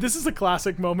point, this is a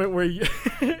classic moment where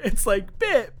it's like,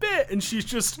 bit, and she's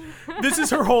just, this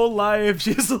is her whole life.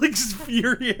 She's like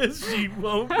furious. She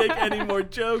won't make any more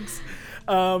jokes.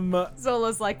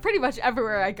 Zola's like, pretty much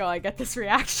everywhere I go, I get this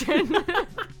reaction.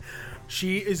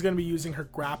 She is going to be using her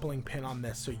grappling pin on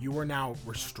this, so you are now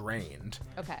restrained.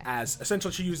 Okay. As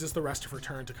essentially she uses the rest of her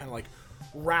turn to kind of like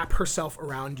wrap herself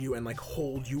around you and like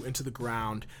hold you into the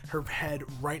ground. Her head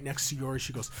right next to yours.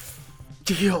 She goes,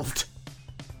 yield.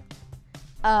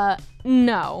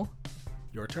 No.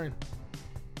 Your turn.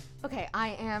 Okay, I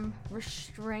am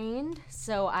restrained,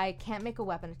 so I can't make a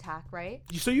weapon attack, right?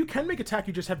 So you can make attack,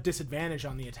 you just have disadvantage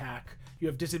on the attack. You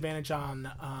have disadvantage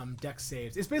on dex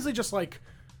saves. It's basically just like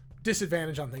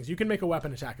disadvantage on things. You can make a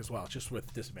weapon attack as well, just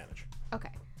with disadvantage.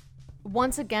 Okay.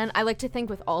 Once again, I like to think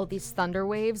with all of these thunder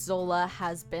waves, Zola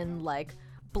has been like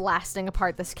blasting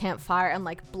apart this campfire and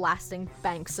like blasting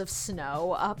banks of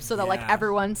snow up so that like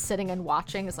everyone sitting and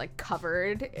watching is like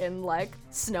covered in like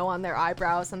snow on their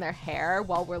eyebrows and their hair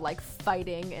while we're like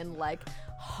fighting in like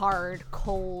hard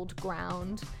cold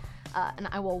ground. And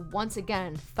I will once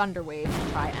again thunder wave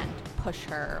to try and push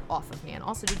her off of me and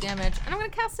also do damage, and I'm gonna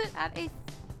cast it at a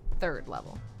 3rd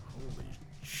level. Holy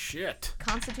shit.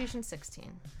 Constitution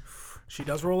 16. She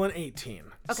does roll an 18,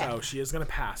 okay. So she is going to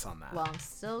pass on that. Well, I'm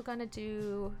still going to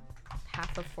do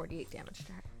half of 48 damage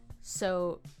to her.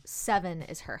 So 7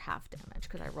 is her half damage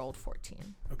because I rolled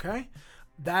 14. Okay.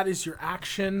 That is your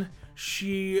action.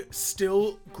 She,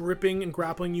 still gripping and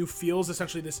grappling you, feels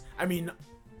essentially this, I mean,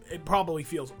 it probably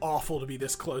feels awful to be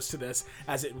this close to this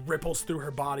as it ripples through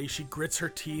her body. She grits her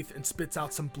teeth and spits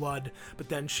out some blood, but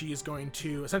then she is going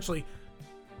to essentially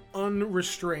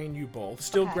unrestrain you both,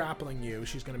 still grappling you.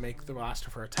 She's going to make the last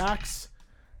of her attacks.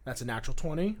 That's a natural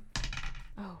 20.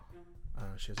 Oh.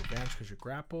 She has advantage because you're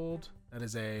grappled. That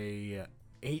is a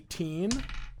 18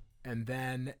 and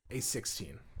then a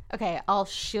 16. Okay, I'll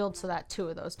shield so that 2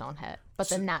 of those don't hit, but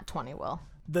the nat 20 will.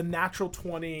 The natural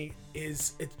 20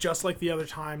 it's just like the other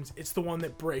times. It's the one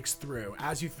that breaks through.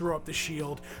 As you throw up the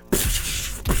shield,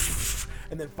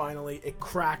 and then finally it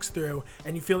cracks through,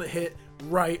 and you feel it hit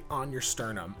right on your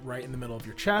sternum, right in the middle of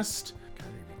your chest. God,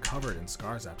 you're gonna be covered in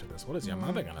scars after this. What is your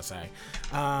mother gonna say?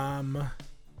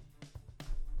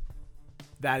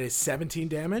 That is 17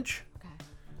 damage.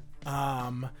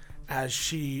 Okay. As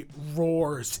she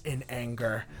roars in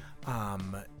anger,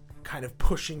 kind of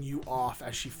pushing you off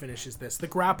as she finishes this. The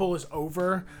grapple is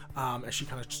over, as she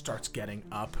kind of starts getting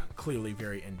up, clearly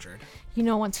very injured. You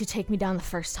know, once you take me down the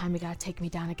first time, you gotta take me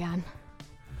down again.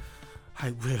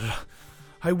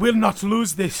 I will not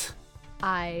lose this.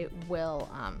 I will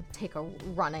take a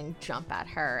running jump at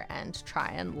her and try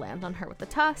and land on her with the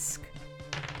tusk.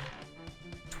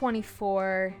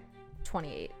 24,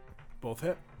 28. Both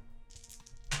hit.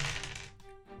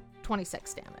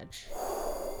 26 damage.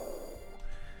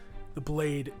 The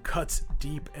blade cuts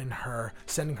deep in her,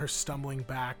 sending her stumbling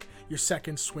back. Your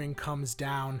second swing comes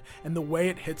down, and the way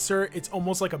it hits her, it's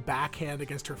almost like a backhand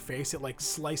against her face. It like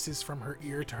slices from her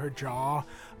ear to her jaw,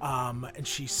 and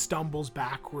she stumbles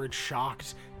backward,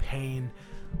 shocked, pain,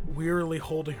 wearily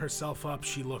holding herself up.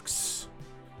 She looks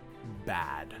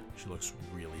bad. She looks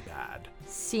really bad.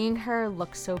 Seeing her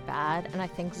look so bad, and I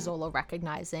think Zola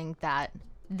recognizing that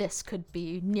this could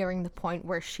be nearing the point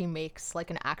where she makes like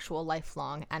an actual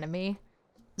lifelong enemy,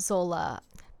 Zola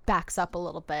backs up a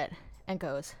little bit and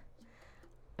goes,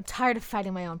 I'm tired of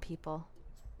fighting my own people.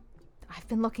 I've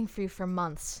been looking for you for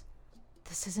months.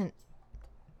 This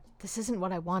isn't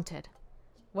what I wanted.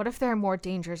 What if there are more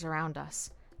dangers around us?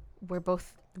 We're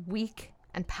both weak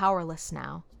and powerless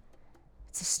now.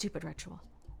 It's a stupid ritual.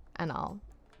 And I'll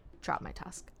drop my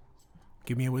tusk.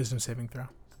 Give me a wisdom saving throw.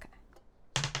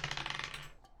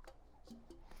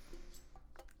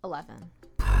 11.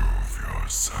 Prove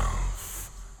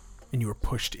yourself. And you are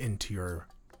pushed into your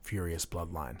furious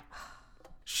bloodline.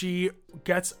 She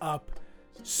gets up,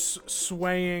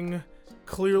 swaying,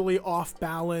 clearly off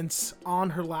balance, on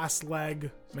her last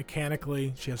leg.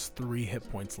 Mechanically, she has 3 hit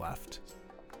points left.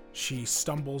 She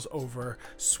stumbles over,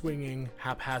 swinging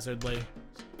haphazardly.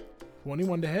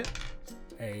 21 to hit,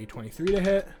 a 23 to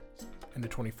hit, and a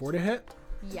 24 to hit.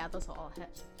 Yeah, those will all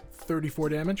hit. 34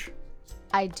 damage.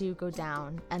 I do go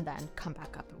down and then come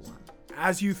back up at 1.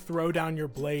 As you throw down your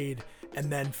blade and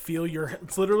then feel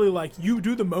it's literally like you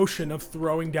do the motion of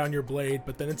throwing down your blade,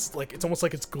 but then it's almost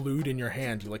like it's glued in your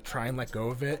hand. You like try and let go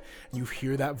of it, and you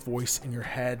hear that voice in your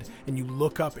head, and you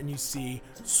look up and you see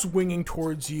swinging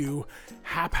towards you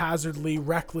haphazardly,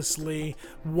 recklessly,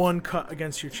 one cut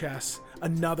against your chest,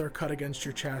 another cut against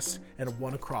your chest, and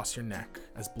one across your neck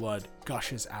as blood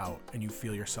gushes out and you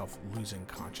feel yourself losing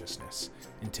consciousness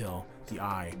until the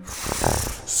eye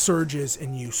surges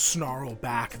and you snarl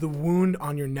back. The wound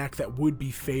on your neck that would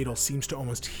be fatal seems to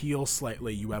almost heal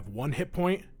slightly. You have 1 hit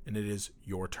point and it is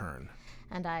your turn.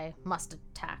 And I must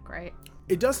attack, right?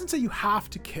 It doesn't say you have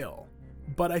to kill,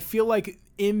 but I feel like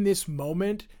in this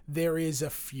moment there is a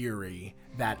fury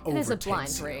that overtakes It is a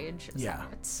blind you. rage. Yeah. So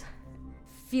it's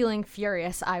feeling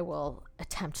furious, I will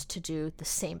attempt to do the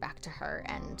same back to her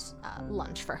and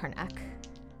lunge for her neck.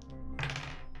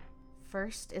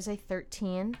 First is a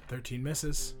 13. 13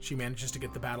 misses. She manages to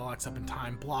get the battle axe up in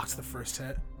time, blocks the first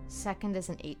hit. Second is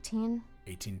an 18.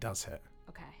 18 does hit.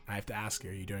 Okay. I have to ask you,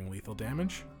 are you doing lethal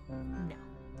damage? No.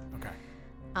 Okay.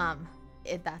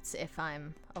 That's if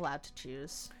I'm allowed to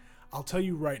choose. I'll tell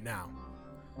you right now.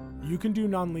 You can do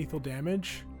non-lethal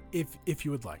damage if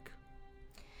you would like.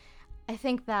 I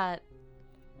think that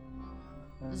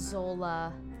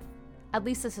Zola, at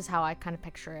least this is how I kind of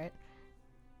picture it,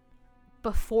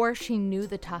 before she knew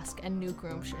the Tusk and knew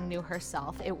Groomsh and knew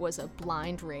herself, it was a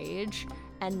blind rage,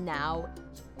 and now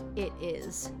it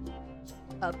is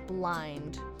a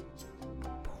blind,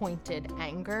 pointed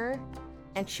anger,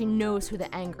 and she knows who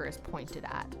the anger is pointed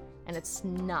at, and it's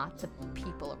not the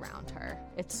people around her.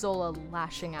 It's Zola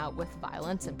lashing out with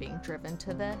violence and being driven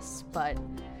to this, but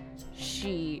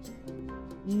she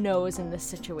knows in this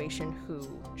situation who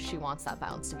she wants that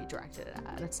violence to be directed at,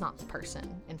 and it's not the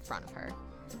person in front of her,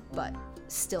 but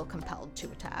still compelled to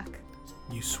attack.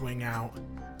 You swing out,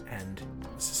 and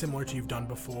similar to you've done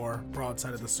before,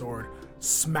 broadside of the sword,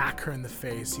 smack her in the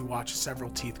face. You watch several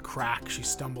teeth crack. She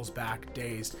stumbles back,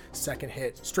 dazed. Second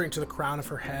hit, straight to the crown of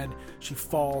her head. She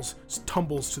falls,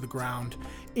 tumbles to the ground.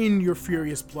 In your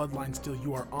furious bloodline still,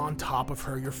 you are on top of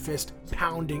her, your fist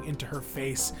pounding into her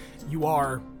face. You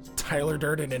are Tyler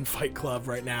Durden in Fight Club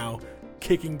right now,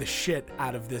 kicking the shit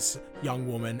out of this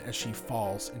young woman as she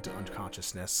falls into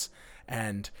unconsciousness.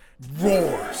 And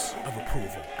roars of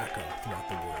approval echo throughout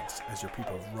the woods as your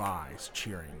people rise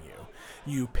cheering you.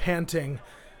 You panting,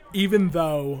 even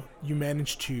though you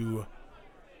manage to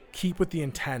keep with the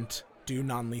intent, do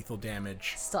non-lethal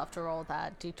damage. Still have to roll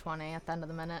that d20 at the end of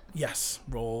the minute. Yes,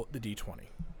 roll the d20.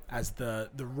 As the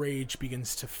rage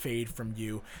begins to fade from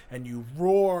you, and you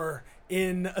roar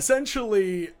in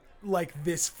essentially like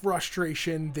this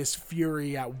frustration, this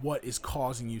fury at what is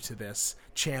causing you to this,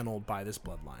 channeled by this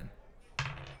bloodline.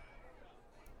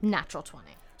 Natural 20.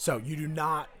 So you do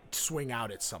not swing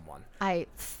out at someone. I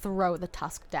throw the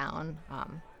tusk down,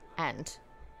 and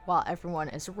while everyone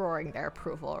is roaring their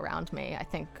approval around me, I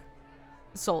think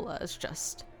Zola is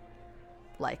just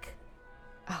like,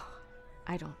 oh,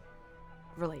 I don't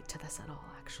relate to this at all,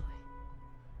 actually.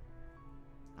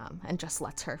 And just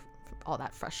lets her all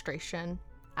that frustration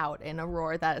out in a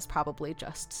roar that is probably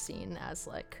just seen as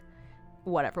like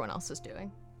what everyone else is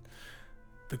doing.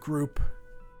 The group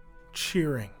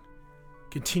cheering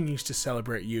continues to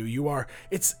celebrate you.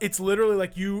 It's literally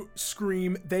like you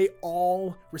scream. They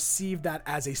all receive that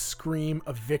as a scream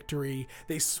of victory.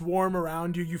 They swarm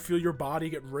around you. You feel your body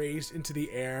get raised into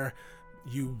the air.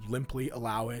 You limply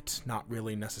allow it, not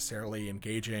really necessarily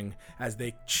engaging, as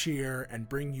they cheer and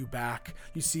bring you back.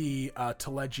 You see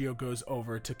Taleggio goes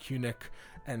over to Kunik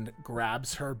and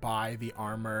grabs her by the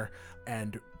armor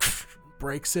and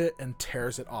breaks it and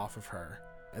tears it off of her,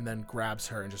 and then grabs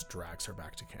her and just drags her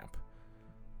back to camp.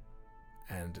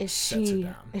 And sets her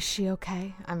down. Is she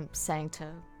okay? I'm saying to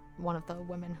one of the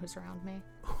women who's around me.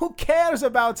 Who cares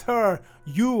about her?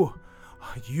 You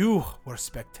were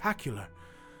spectacular.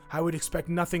 I would expect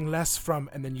nothing less from...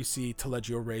 And then you see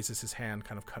Taleggio raises his hand,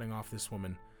 kind of cutting off this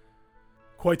woman.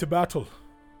 Quite a battle.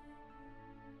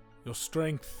 Your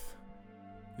strength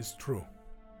is true.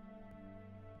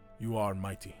 You are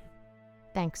mighty.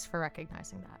 Thanks for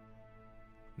recognizing that.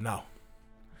 Now,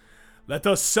 let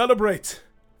us celebrate,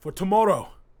 for tomorrow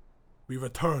we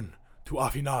return to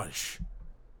Affinage,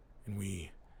 and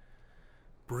we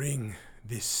bring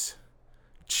this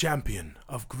champion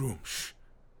of Groomsh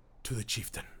to the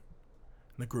chieftain.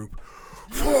 The group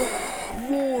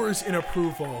roars in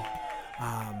approval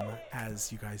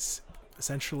as you guys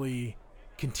essentially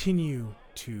continue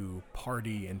to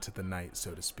party into the night,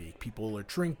 so to speak. People are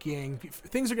drinking.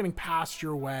 Things are getting passed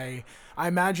your way.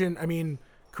 I mean,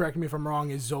 correct me if I'm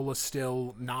wrong, is Zola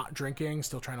still not drinking,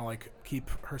 still trying to, like, keep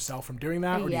herself from doing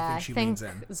that? Or do you think she leans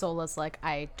in? Zola's like,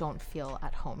 I don't feel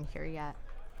at home here yet.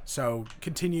 So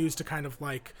continues to kind of,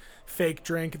 like, fake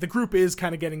drink. The group is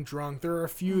kind of getting drunk. There are a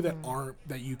few that aren't,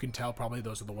 that you can tell probably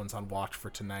those are the ones on watch for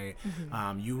tonight.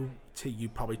 You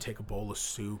probably take a bowl of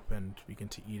soup and begin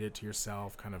to eat it to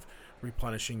yourself, kind of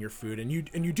replenishing your food. And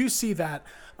you do see that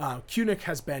Kunik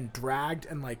has been dragged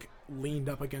and, like, leaned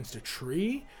up against a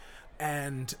tree.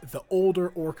 And the older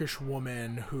orcish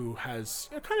woman who has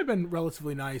kind of been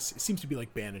relatively nice seems to be,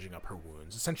 like, bandaging up her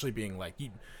wounds, essentially being, like,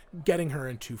 getting her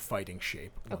into fighting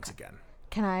shape once again.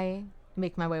 Can I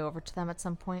make my way over to them at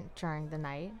some point during the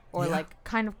night? Or, like,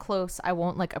 kind of close? I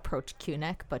won't, like, approach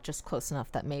Kunik, but just close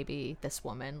enough that maybe this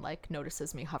woman, like,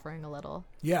 notices me hovering a little.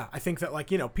 Yeah, I think that, like,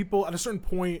 people at a certain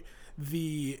point,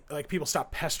 people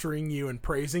stop pestering you and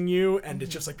praising you, and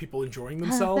it's just, like, people enjoying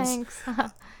themselves.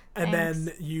 Thanks. And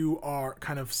then you are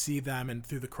kind of see them and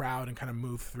through the crowd and kind of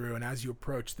move through. And as you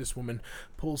approach, this woman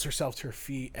pulls herself to her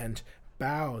feet and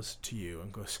bows to you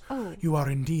and goes, "Oh, you are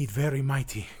indeed very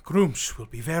mighty. Grumsh will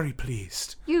be very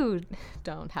pleased." You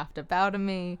don't have to bow to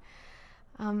me.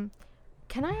 Can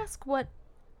I ask what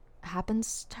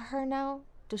happens to her now?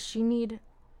 Does she need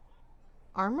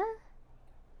armor?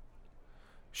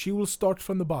 She will start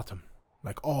from the bottom,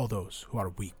 like all those who are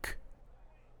weak.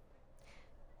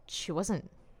 She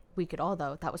wasn't weak at all,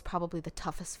 though. That was probably the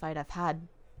toughest fight I've had,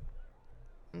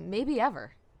 maybe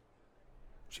ever.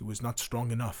 She was not strong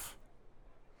enough.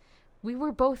 We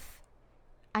were both...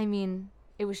 I mean,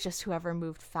 it was just whoever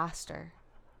moved faster.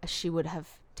 She would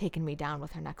have taken me down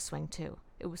with her next swing, too.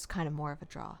 It was kind of more of a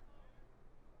draw.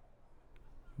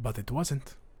 But it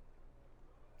wasn't.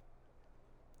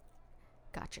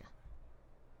 Gotcha.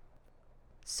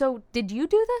 So, did you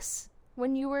do this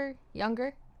when you were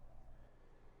younger?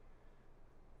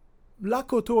 La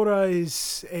Kotora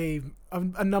is a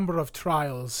number of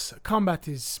trials. Combat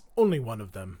is only one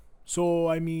of them. So,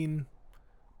 I mean,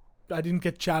 I didn't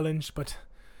get challenged, but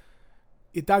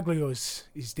Itaglios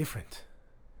is different.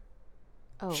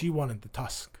 Oh. She wanted the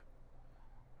tusk,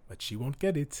 but she won't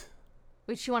get it.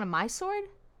 Wait, she wanted my sword?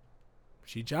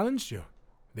 She challenged you.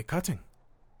 The cutting.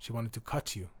 She wanted to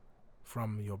cut you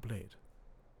from your blade.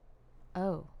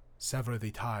 Oh. Sever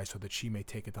the tie so that she may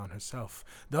take it on herself.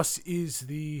 Thus is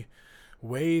the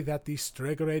way that the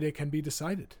Stregorede can be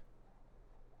decided.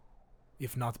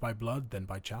 If not by blood, then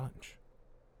by challenge.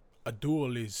 A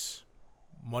duel is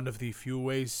one of the few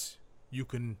ways you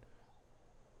can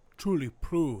truly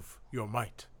prove your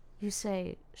might. You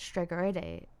say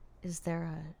Stregorede. Is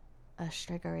there a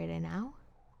Stregorede now?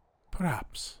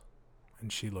 Perhaps.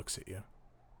 And she looks at you.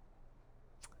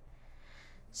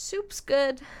 Soup's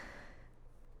good.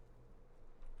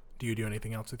 Do you do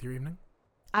anything else with your evening?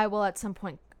 I will at some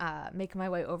point make my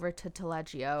way over to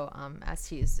Telagio.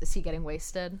 Is he getting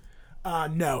wasted?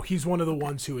 No, he's one of the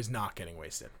ones who is not getting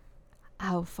wasted.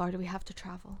 How far do we have to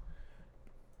travel?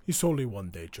 It's only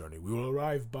 1 day journey. We will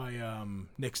arrive by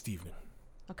next evening.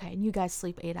 Okay, and you guys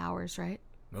sleep 8 hours, right?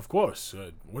 Of course.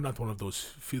 We're not one of those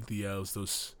filthy elves.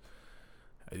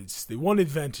 It's the one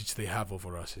advantage they have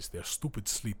over us is their stupid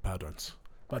sleep patterns.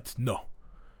 But no,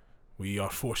 we are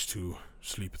forced to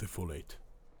sleep the full 8.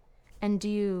 And do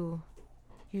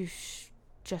you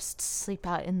just sleep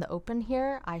out in the open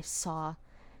here? I saw,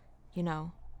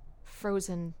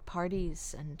 frozen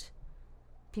parties and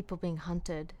people being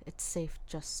hunted. It's safe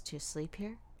just to sleep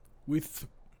here? With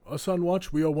us on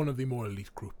watch, we are one of the more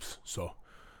elite groups, so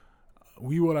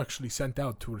we were actually sent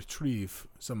out to retrieve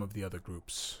some of the other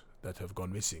groups that have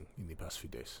gone missing in the past few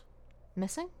days.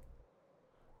 Missing?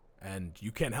 And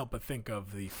you can't help but think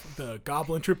of the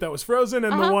goblin troop that was frozen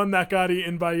and the one that got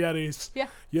eaten by yetis. Yeah.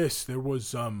 Yes, there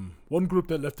was one group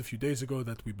that left a few days ago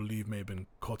that we believe may have been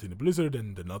caught in a blizzard,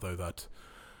 and another that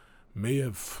may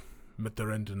have met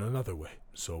their end in another way.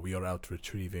 So we are out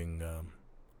retrieving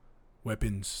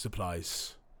weapons,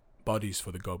 supplies, bodies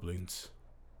for the goblins.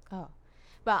 Oh.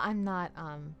 Well, I'm not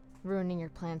ruining your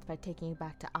plans by taking you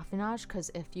back to Affinage,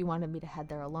 because if you wanted me to head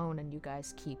there alone and you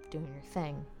guys keep doing your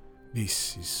thing...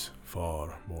 This is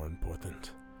far more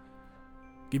important.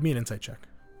 Give me an insight check.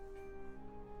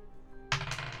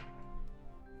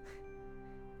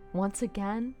 Once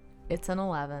again, it's an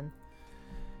 11.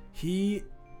 He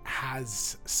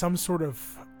has some sort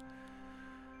of...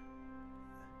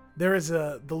 There is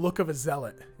the look of a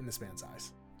zealot in this man's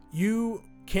eyes. You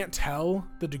can't tell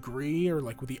the degree or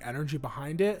like with the energy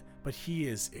behind it, but he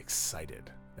is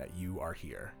excited that you are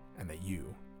here and that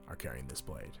you are carrying this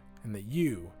blade and that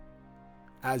you,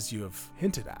 as you have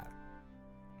hinted at,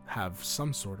 have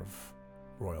some sort of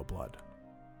royal blood.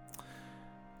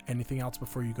 Anything else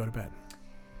before you go to bed?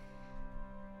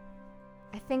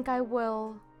 I think I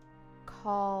will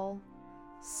call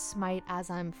Smite as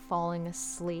I'm falling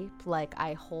asleep, like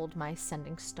I hold my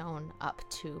sending stone up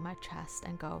to my chest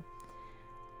and go,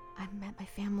 I met my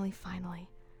family finally.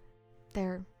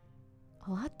 They're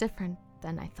a lot different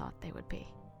than I thought they would be.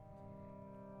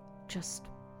 Just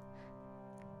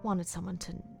wanted someone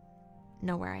to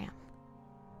know where I am.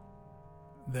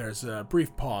 There's a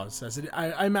brief pause as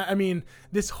I mean,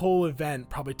 this whole event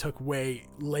probably took way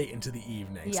late into the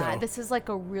evening. Yeah, so. This is like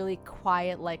a really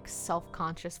quiet, like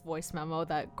self-conscious voice memo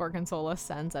that Gorgonzola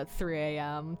sends at 3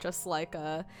 a.m. Just like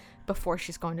before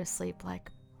she's going to sleep,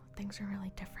 like, things are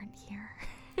really different here.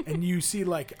 And you see,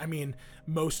 like, I mean,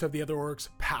 most of the other orcs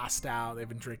passed out. They've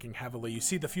been drinking heavily. You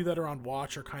see the few that are on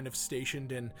watch are kind of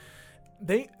stationed in.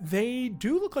 They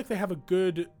do look like they have a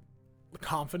good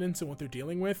confidence in what they're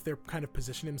dealing with. They're kind of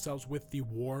positioning themselves with the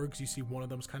wargs. You see one of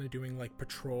them's kind of doing like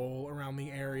patrol around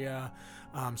the area.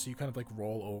 So you kind of like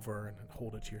roll over and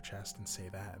hold it to your chest and say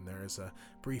that. And there is a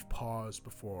brief pause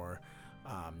before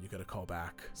you get a call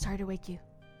back. Sorry to wake you.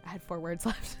 I had 4 words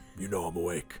left. You know I'm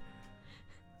awake.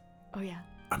 Oh, yeah.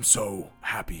 I'm so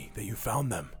happy that you found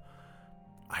them.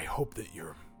 I hope that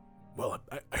you're... Well,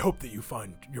 I hope that you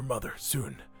find your mother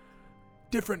soon.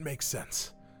 Different makes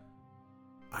sense.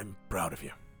 I'm proud of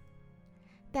you.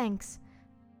 Thanks.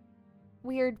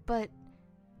 Weird, but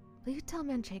will you tell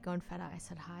Manchego and Feta I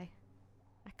said hi?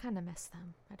 I kind of miss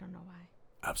them. I don't know why.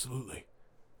 Absolutely.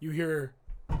 You hear...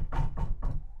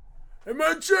 Hey,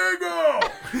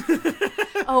 Manchego!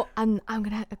 Oh, I'm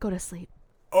gonna go to sleep.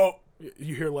 Oh,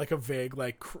 you hear like a vague,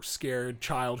 like scared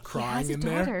child crying he has a in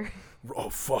daughter. there. Oh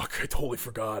fuck! I totally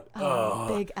forgot. Oh,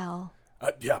 big L.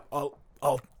 Yeah, I'll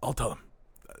tell them.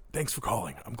 Thanks for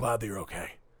calling. I'm glad that you're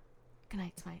okay. Good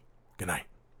night, Smite. Good night.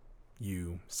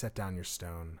 You set down your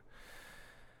stone.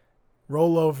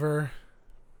 Roll over.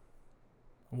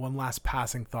 One last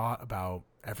passing thought about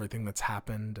everything that's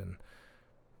happened and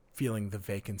feeling the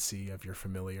vacancy of your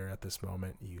familiar at this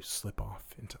moment. You slip off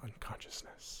into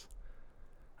unconsciousness.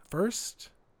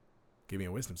 First, give me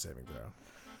a wisdom saving throw.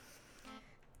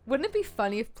 Wouldn't it be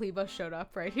funny if Plebo showed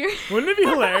up right here? Wouldn't it be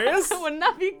hilarious? Wouldn't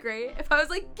that be great? If I was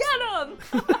like, get him!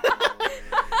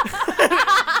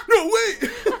 No, wait!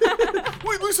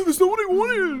 Wait, listen, that's not what I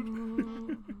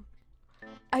wanted!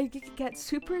 I could get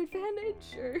super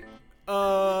advantage,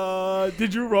 or...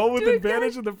 Did you roll with Do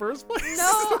advantage in the first place? No,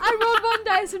 I rolled 1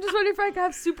 dice. I'm just wondering if I could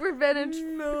have super advantage.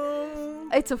 No.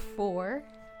 It's a 4.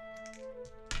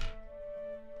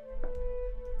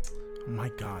 Oh my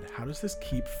god, how does this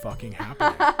keep fucking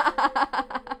happening?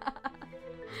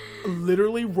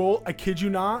 Literally roll, I kid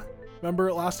you not.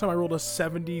 Remember last time I rolled a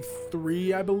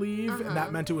 73, I believe, and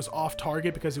that meant it was off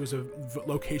target because it was a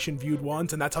location viewed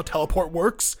once, and that's how teleport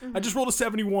works. I just rolled a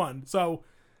 71, so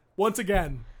once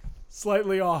again,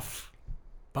 slightly off.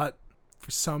 But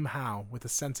for somehow, with a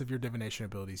sense of your divination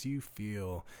abilities, you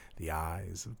feel the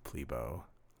eyes of Plebo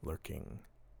lurking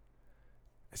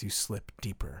as you slip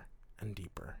deeper and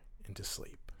deeper into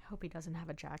sleep. I hope he doesn't have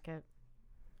a jacket.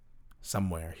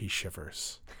 Somewhere he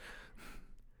shivers.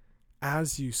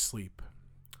 As you sleep,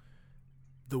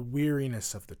 the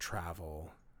weariness of the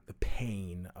travel, the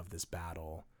pain of this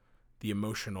battle, the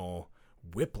emotional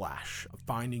whiplash of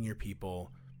finding your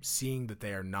people, seeing that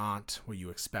they are not what you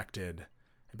expected,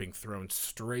 and being thrown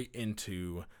straight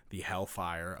into the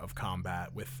hellfire of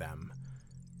combat with them.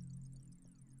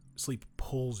 Sleep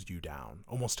pulls you down,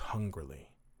 almost hungrily.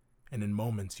 And in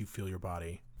moments you feel your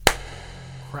body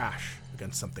crash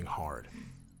against something hard,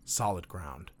 solid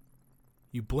ground.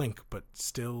 You blink but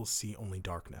still see only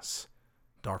darkness.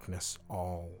 Darkness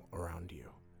all around you.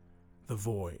 The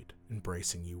void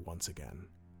embracing you once again.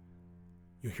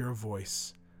 You hear a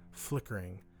voice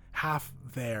flickering, half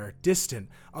there, distant,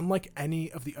 unlike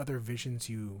any of the other visions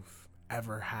you've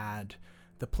ever had.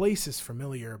 The place is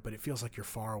familiar, but it feels like you're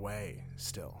far away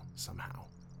still, somehow.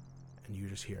 And you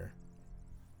just hear...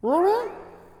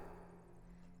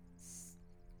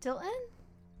 Dilton?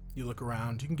 You look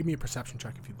around. You can give me a perception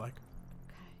check if you'd like.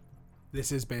 Okay.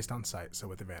 This is based on sight, so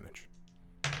with advantage.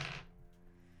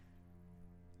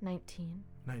 19.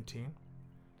 19.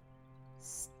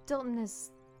 Stilton, is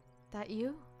that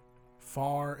you?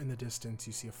 Far in the distance,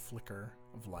 you see a flicker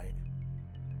of light.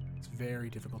 It's very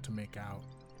difficult to make out.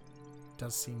 It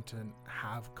does seem to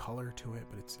have color to it,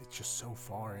 but it's just so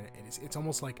far, and it's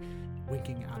almost like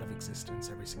winking out of existence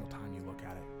every single time you look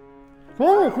at it.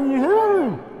 Sarah, can you hear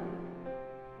me?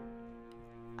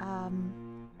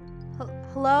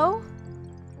 Hello?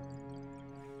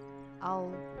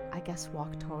 I guess,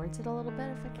 walk towards it a little bit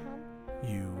if I can.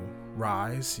 You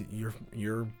rise.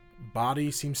 Your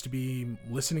body seems to be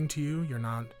listening to you. You're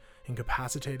not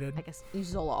incapacitated. I guess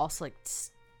Uzola also, like,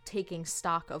 taking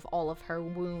stock of all of her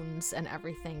wounds and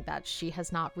everything that she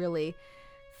has not really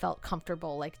felt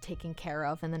comfortable, like, taking care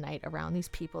of in the night around these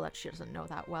people that she doesn't know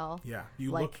that well. Yeah,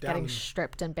 you like, look down. Getting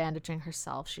stripped and bandaging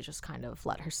herself, she just kind of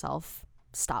let herself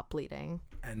stop bleeding.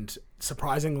 And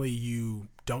surprisingly, you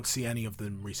don't see any of the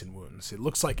recent wounds. It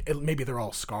looks like maybe they're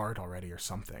all scarred already or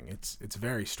something. It's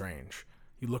very strange.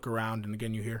 You look around, and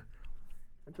again you hear,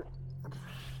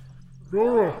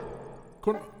 Sarah,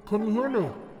 can you hear me?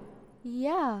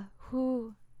 Yeah,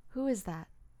 who is that?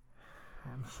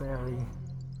 I'm sorry.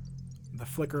 the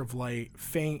flicker of light,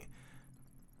 faint,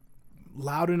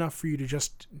 loud enough for you to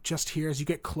just hear. As you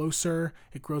get closer,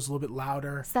 it grows a little bit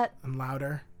louder. Is that and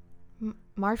louder.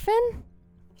 Marfin?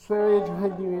 Sorry to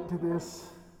drag you into this.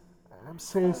 I'm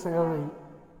so sorry.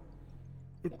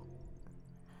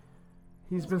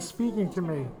 He's been speaking to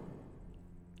me,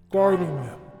 guiding me,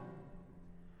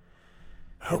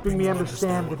 helping me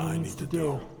understand what he needs to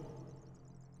do,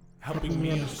 helping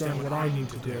me understand what I need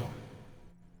to do.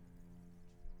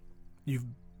 You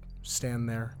stand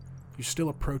there. You're still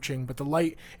approaching, but the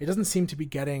light, it doesn't seem to be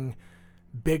getting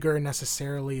bigger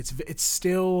necessarily. It's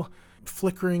still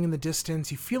flickering in the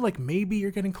distance. You feel like maybe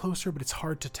you're getting closer, but it's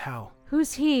hard to tell.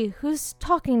 Who's he? Who's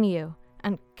talking to you?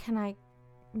 And can I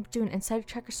do an insight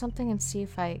check or something and see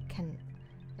if I can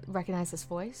recognize this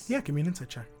voice? Yeah, give me an insight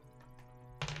check.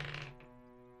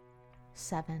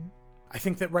 7. I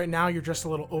think that right now you're just a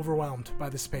little overwhelmed by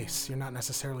the space. You're not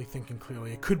necessarily thinking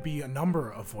clearly. It could be a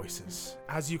number of voices.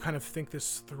 As you kind of think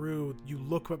this through, you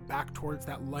look back towards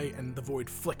that light and the void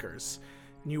flickers.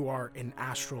 You are in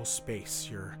astral space.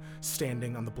 You're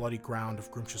standing on the bloody ground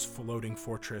of Grimsh's floating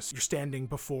fortress. You're standing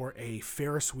before a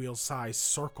Ferris wheel-sized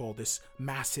circle, this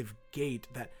massive gate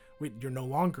that you're no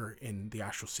longer in the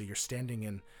astral sea. You're standing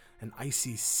in an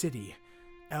icy city.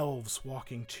 Elves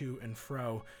walking to and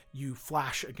fro. You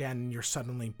flash again, you're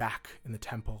suddenly back in the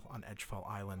temple on Edgefell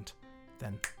Island,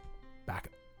 then back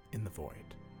in the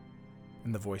void.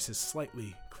 And the voice is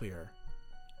slightly clearer.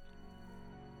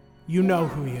 You know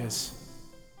who he is.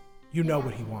 You know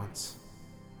what he wants.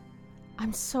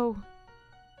 I'm so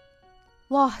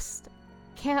lost.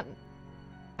 Can't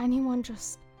anyone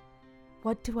just...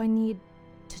 What do I need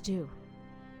to do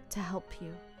to help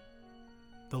you?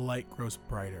 The light grows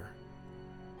brighter.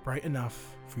 Bright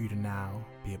enough for you to now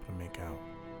be able to make out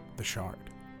the shard.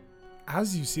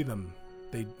 As you see them,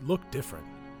 they look different.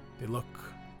 They look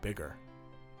bigger.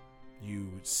 You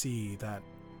see that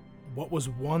what was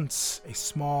once a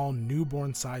small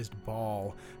newborn-sized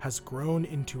ball has grown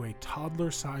into a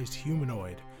toddler-sized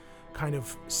humanoid, kind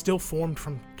of still formed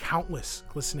from countless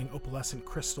glistening opalescent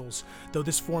crystals. Though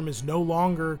this form is no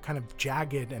longer kind of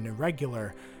jagged and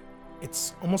irregular,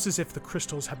 it's almost as if the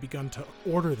crystals have begun to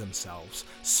order themselves,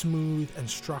 smooth and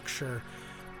structure,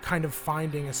 kind of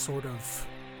finding a sort of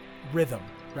rhythm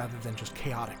rather than just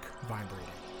chaotic vibrating.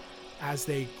 As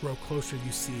they grow closer,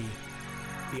 you see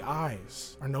the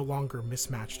eyes are no longer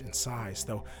mismatched in size,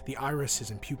 though the irises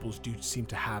and pupils do seem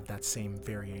to have that same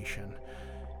variation.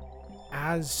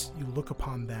 As you look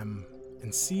upon them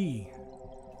and see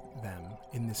them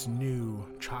in this new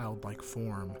childlike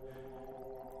form,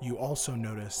 you also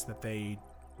notice that they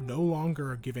no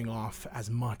longer are giving off as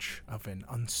much of an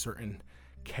uncertain,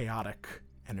 chaotic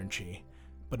energy,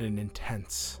 but an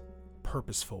intense,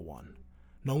 purposeful one.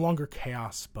 No longer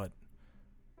chaos, but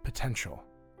potential.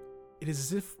 It is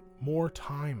as if more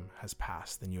time has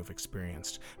passed than you have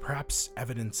experienced, perhaps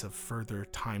evidence of further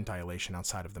time dilation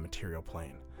outside of the material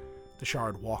plane. The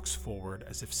shard walks forward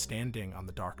as if standing on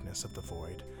the darkness of the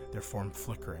void, their form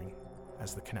flickering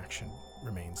as the connection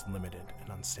remains limited and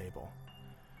unstable.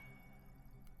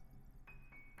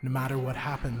 No matter what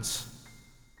happens,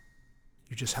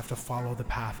 you just have to follow the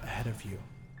path ahead of you.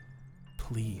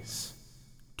 Please,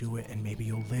 do it and maybe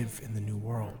you'll live in the new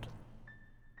world.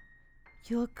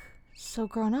 You look so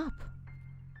grown up.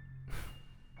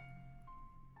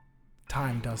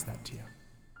 Time does that to you.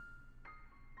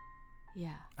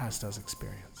 Yeah, As does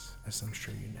experience, as I'm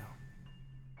sure you know.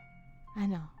 I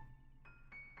know.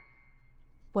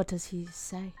 What does he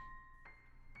say?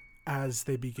 As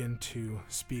they begin to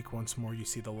speak once more, you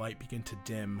see the light begin to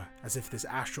dim, as if this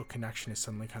astral connection is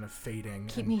suddenly kind of fading.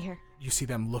 Keep me here. You see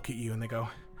them look at you and they go,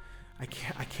 I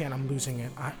can't, I'm losing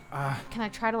it. Can I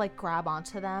try to, like, grab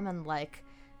onto them and, like,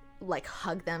 like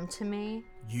hug them to me.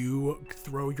 You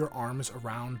throw your arms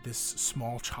around this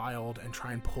small child and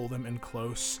try and pull them in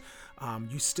close.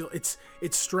 It's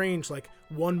strange. Like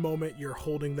one moment you're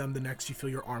holding them, the next you feel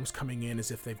your arms coming in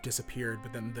as if they've disappeared,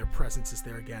 but then their presence is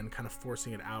there again, kind of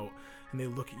forcing it out. And they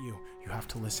look at you. You have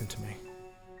to listen to me.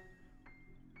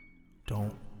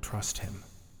 Don't trust him.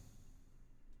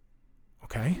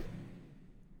 Okay?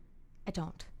 I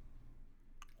don't.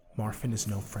 Marfin is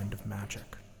no friend of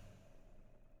magic.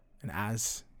 And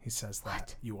as he says that,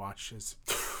 What? you watch as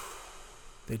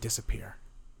they disappear,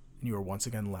 and you are once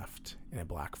again left in a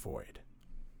black void.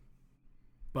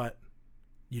 But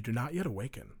you do not yet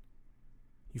awaken.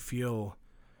 You feel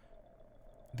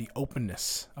the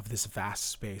openness of this vast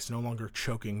space, no longer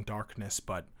choking darkness,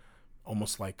 but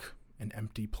almost like an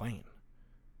empty plane.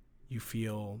 You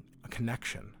feel a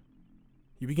connection.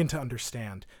 You begin to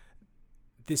understand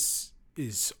this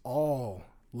is all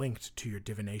linked to your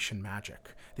divination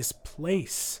magic. This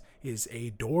place is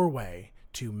a doorway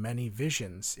to many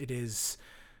visions. It is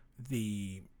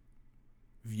the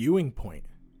viewing point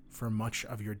for much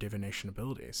of your divination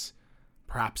abilities.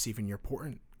 Perhaps even your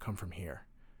portent come from here.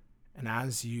 And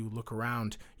as you look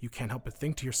around, you can't help but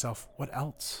think to yourself, what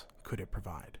else could it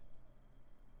provide?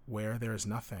 Where there is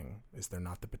nothing, is there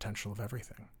not the potential of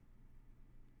everything?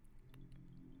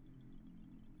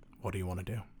 What do you want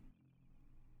to do?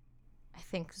 I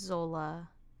think Zola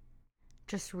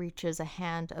just reaches a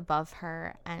hand above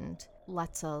her and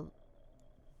lets a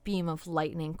beam of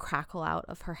lightning crackle out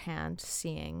of her hand,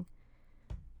 seeing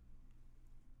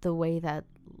the way that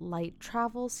light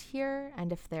travels here,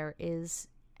 and if there is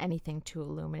anything to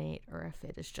illuminate or if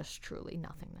it is just truly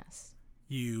nothingness.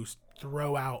 You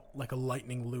throw out like a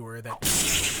lightning lure that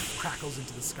crackles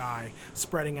into the sky,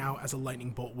 spreading out as a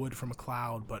lightning bolt would from a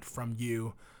cloud, but from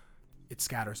you, it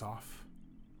scatters off.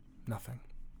 Nothing.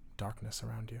 Darkness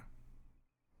around you.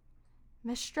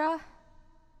 Mystra?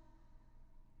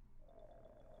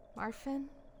 Marfin?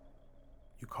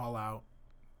 You call out.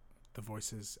 The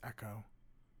voices echo.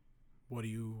 What do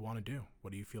you want to do?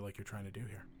 What do you feel like you're trying to do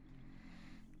here?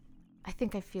 I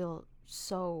think I feel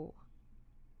so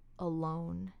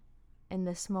alone in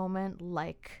this moment,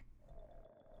 like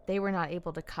they were not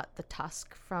able to cut the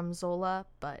tusk from Zola,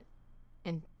 but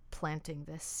in planting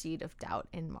this seed of doubt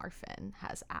in Marfin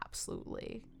has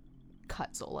absolutely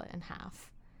cut Zola in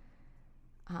half.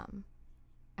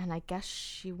 And I guess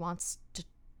she wants to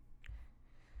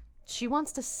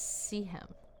see him.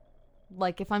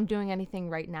 Like, if I'm doing anything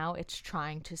right now, it's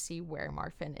trying to see where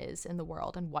Marfin is in the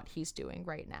world and what he's doing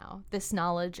right now. This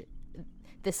knowledge,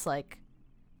 this, like,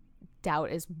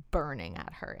 doubt is burning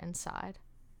at her inside.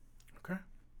 Okay.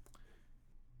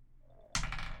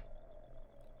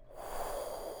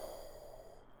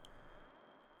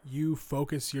 You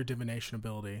focus your divination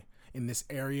ability in this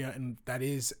area, and that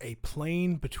is a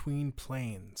plane between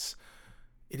planes.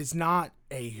 It is not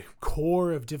a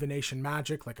core of divination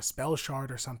magic like a spell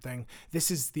shard or something.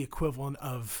 This is the equivalent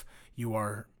of you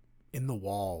are in the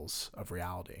walls of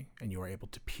reality and you are able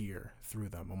to peer through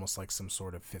them, almost like some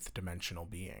sort of fifth dimensional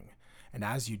being. And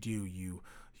as you do, you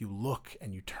look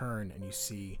and you turn and you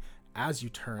see, as you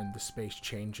turn, the space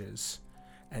changes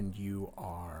and you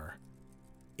are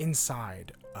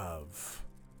inside of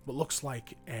what looks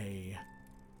like a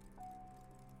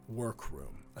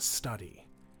workroom, a study.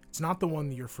 It's not the one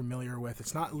that you're familiar with.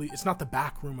 It's not the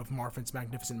back room of Marfin's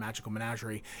magnificent magical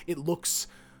menagerie. It looks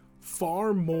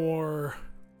far more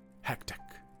hectic.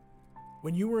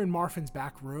 When you were in Marfin's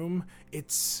back room,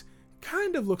 it's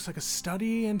kind of looks like a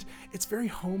study, and it's very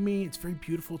homey, it's very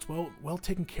beautiful, it's well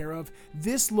taken care of.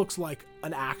 This looks like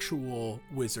an actual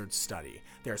wizard study.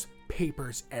 There's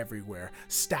papers everywhere,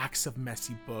 stacks of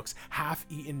messy books,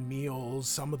 half-eaten meals,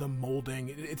 some of them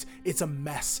molding. It's a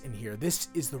mess in here. This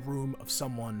is the room of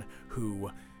someone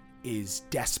who is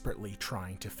desperately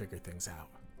trying to figure things out.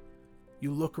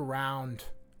 You look around,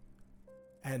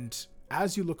 and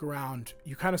as you look around,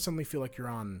 you kind of suddenly feel like you're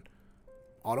on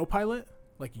autopilot.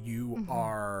 Like you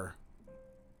are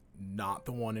not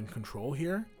the one in control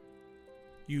here.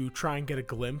 You try and get a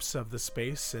glimpse of the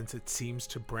space since it seems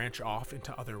to branch off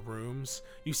into other rooms.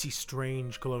 You see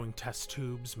strange glowing test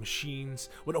tubes, machines,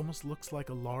 what almost looks like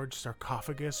a large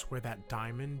sarcophagus where that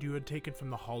diamond you had taken from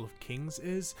the Hall of Kings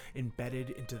is, embedded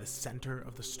into the center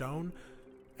of the stone.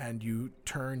 And you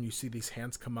turn, you see these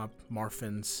hands come up,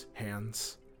 Marfin's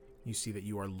hands. You see that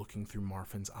you are looking through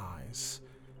Marfin's eyes.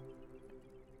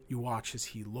 You watch as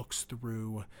he looks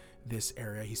through this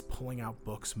area. He's pulling out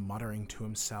books, muttering to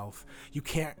himself. You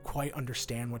can't quite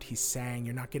understand what he's saying.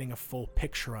 You're not getting a full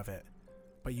picture of it.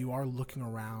 But you are looking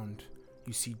around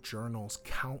You see journals,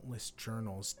 countless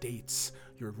journals, dates.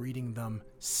 You're reading them,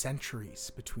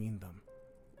 centuries between them.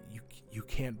 You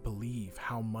can't believe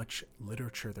how much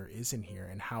literature there is in here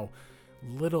and how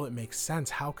little it makes sense.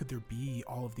 How could there be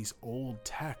all of these old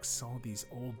texts, all of these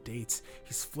old dates?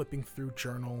 He's flipping through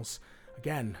journals.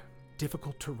 Again,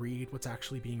 difficult to read what's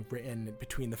actually being written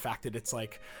between the fact that it's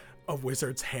like a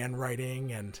wizard's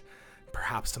handwriting and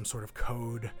perhaps some sort of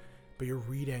code. But you're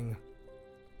reading,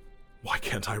 why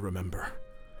can't I remember?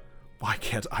 Why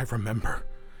can't I remember?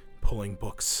 Pulling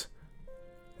books,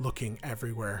 looking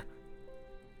everywhere.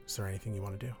 Is there anything you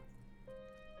want to do?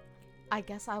 I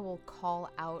guess I will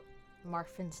call out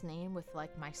Marfin's name with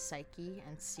like my psyche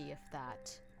and see if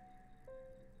that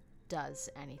does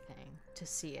anything, to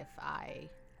see if I,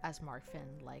 as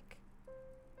Marfin, like,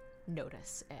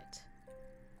 notice it.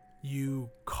 You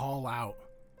call out.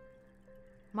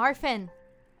 Marfin!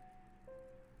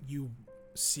 You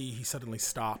see he suddenly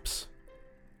stops,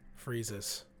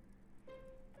 freezes.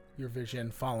 Your vision,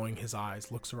 following his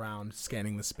eyes, looks around,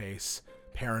 scanning the space,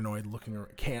 paranoid, looking,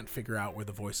 can't figure out where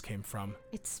the voice came from.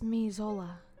 It's me,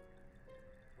 Zola.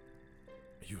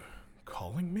 Are you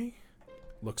calling me?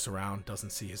 Looks around,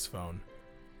 doesn't see his phone.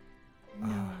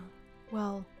 No.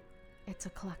 Well, it's a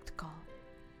collect call.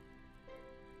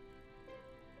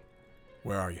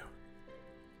 Where are you?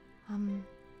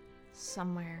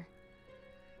 Somewhere.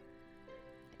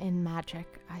 In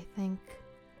magic, I think.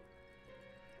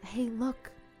 Hey,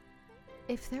 look.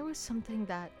 If there was something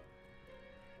that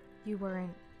you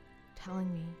weren't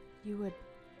telling me, you would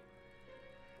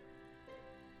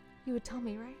tell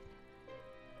me, right?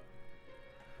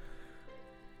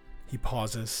 He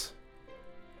pauses.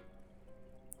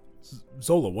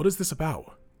 Zola, what is this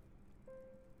about?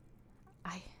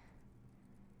 I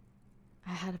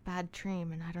had a bad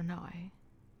dream, and I don't know,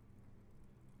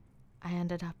 I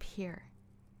ended up here.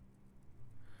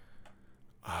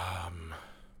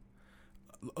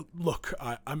 Look,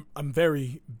 I'm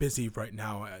very busy right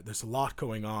now. There's a lot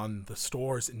going on. The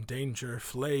store's in danger.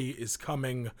 Flay is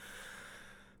coming.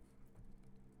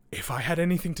 If I had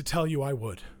anything to tell you, I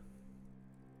would.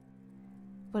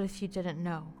 But if you didn't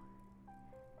know,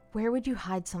 where would you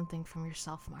hide something from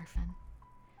yourself, Marfin?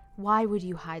 Why would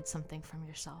you hide something from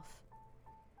yourself?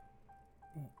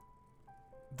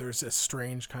 There's a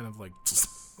strange kind of like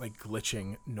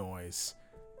glitching noise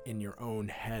in your own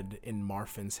head, in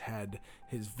Marfin's head.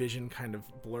 His vision kind of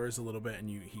blurs a little bit, and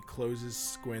he closes,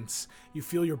 squints. You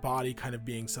feel your body kind of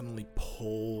being suddenly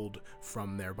pulled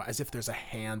from there, but as if there's a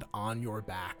hand on your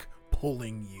back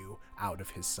pulling you out of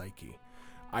his psyche.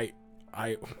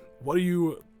 What are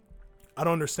you... I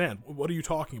don't understand. What are you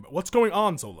talking about? What's going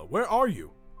on, Zola? Where are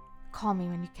you? Call me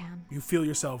when you can. You feel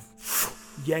yourself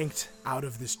yanked out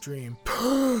of this dream,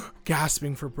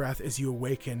 gasping for breath as you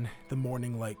awaken, the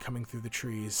morning light coming through the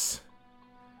trees.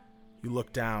 You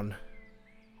look down,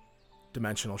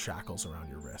 dimensional shackles around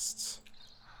your wrists.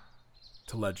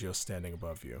 Taleggio standing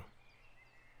above you.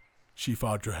 Chief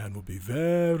Adrahan will be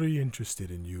very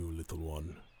interested in you, little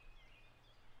one.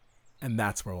 And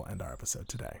that's where we'll end our episode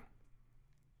today.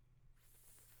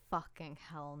 Fucking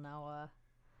hell, Noah.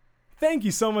 Thank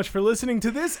you so much for listening to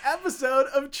this episode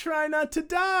of Try Not to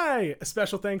Die. A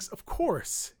special thanks, of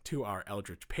course, to our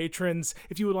Eldritch patrons.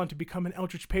 If you would want to become an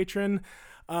Eldritch patron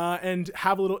and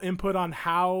have a little input on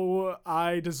how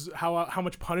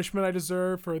much punishment I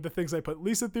deserve for the things I put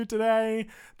Lisa through today,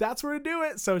 that's where to do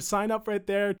it. So sign up right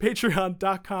there,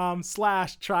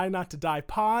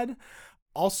 patreon.com/trynottoDiePod.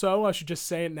 Also, I should just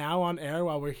say it now on air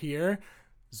while we're here,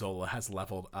 Zola has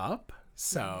leveled up.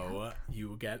 So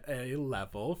you get a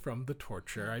level from the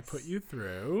torture I put you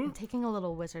through. I'm taking a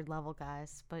little wizard level,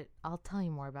 guys, but I'll tell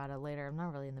you more about it later. I'm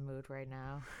not really in the mood right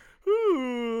now.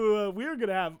 Ooh, we're going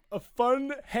to have a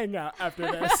fun hangout after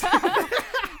this.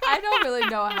 I don't really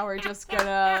know how we're just going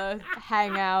to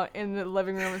hang out in the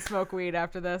living room and smoke weed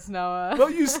after this, Noah. Well,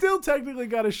 you still technically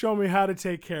got to show me how to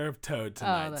take care of Toad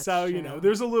tonight. That's so, true.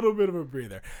 There's a little bit of a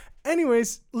breather.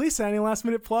 Anyways, Lisa, any last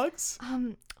minute plugs?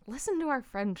 Listen to our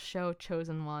friend's show,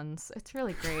 Chosen Ones. It's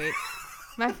really great.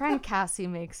 My friend Cassie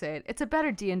makes it. It's a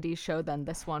better D&D show than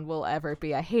this one will ever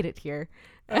be. I hate it here.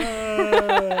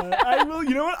 I will.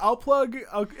 You know what? I'll plug.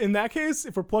 In that case,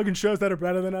 if we're plugging shows that are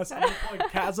better than us, I'll plug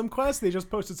Chasm Quest. They just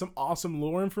posted some awesome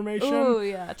lore information. Oh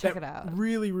yeah, check it out.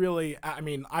 Really, really. I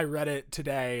mean, I read it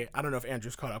today. I don't know if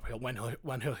Andrew's caught up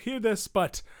when he'll hear this,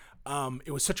 but.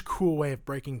 It was such a cool way of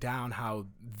breaking down how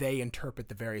they interpret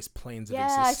the various planes of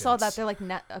existence. Yeah, I saw that. They're like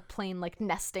a plane, like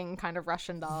nesting kind of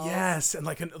Russian dolls. Yes, and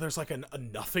there's like a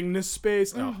nothingness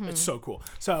space. Mm-hmm. Oh, it's so cool.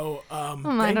 So,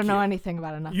 I don't know anything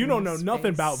about a nothingness You don't know space.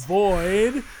 nothing about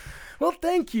Void. Well,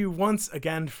 thank you once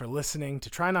again for listening to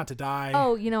Try Not to Die.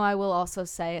 Oh, I will also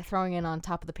say, throwing in on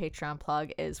top of the Patreon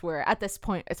plug is where at this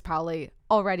point it's probably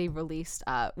already released.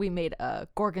 We made a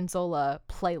Gorgonzola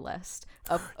playlist,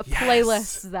 a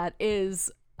playlist that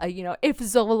is, if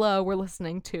Zola were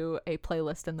listening to a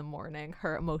playlist in the morning,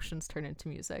 her emotions turn into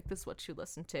music. This is what she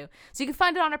listened to. So you can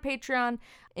find it on our Patreon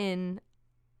in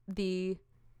the...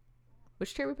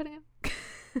 Which tier are we putting in?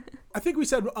 I think we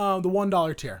said the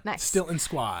 $1 tier. Nice. Still in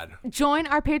squad. Join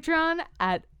our Patreon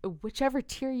at whichever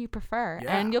tier you prefer,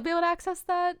 and you'll be able to access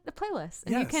the playlist.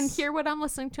 And you can hear what I'm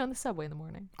listening to on the subway in the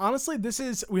morning. Honestly,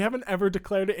 we haven't ever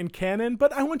declared it in canon,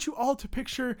 but I want you all to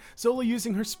picture Zola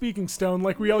using her speaking stone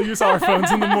like we all use our phones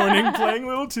in the morning, playing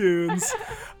little tunes.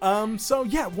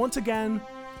 Once again,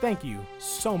 thank you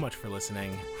so much for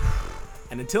listening.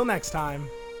 And until next time,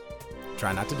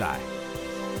 try not to die.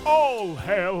 All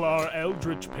hail our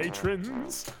eldritch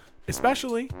patrons.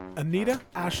 Especially Anita,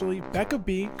 Ashley, Becca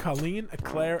B, Colleen,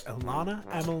 Eclair, Ilana,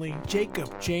 Emily,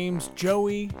 Jacob, James,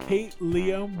 Joey, Kate,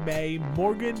 Leo, May,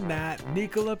 Morgan, Nat,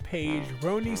 Nicola, Paige,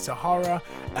 Roni, Sahara,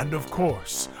 and of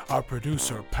course, our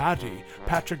producer Patty,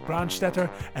 Patrick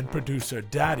Brandstetter, and producer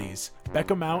Daddies,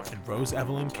 Becca Mount and Rose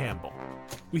Evelyn Campbell.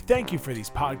 We thank you for these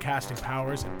podcasting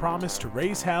powers and promise to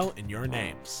raise hell in your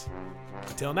names.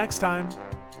 Until next time,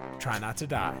 try not to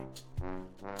die.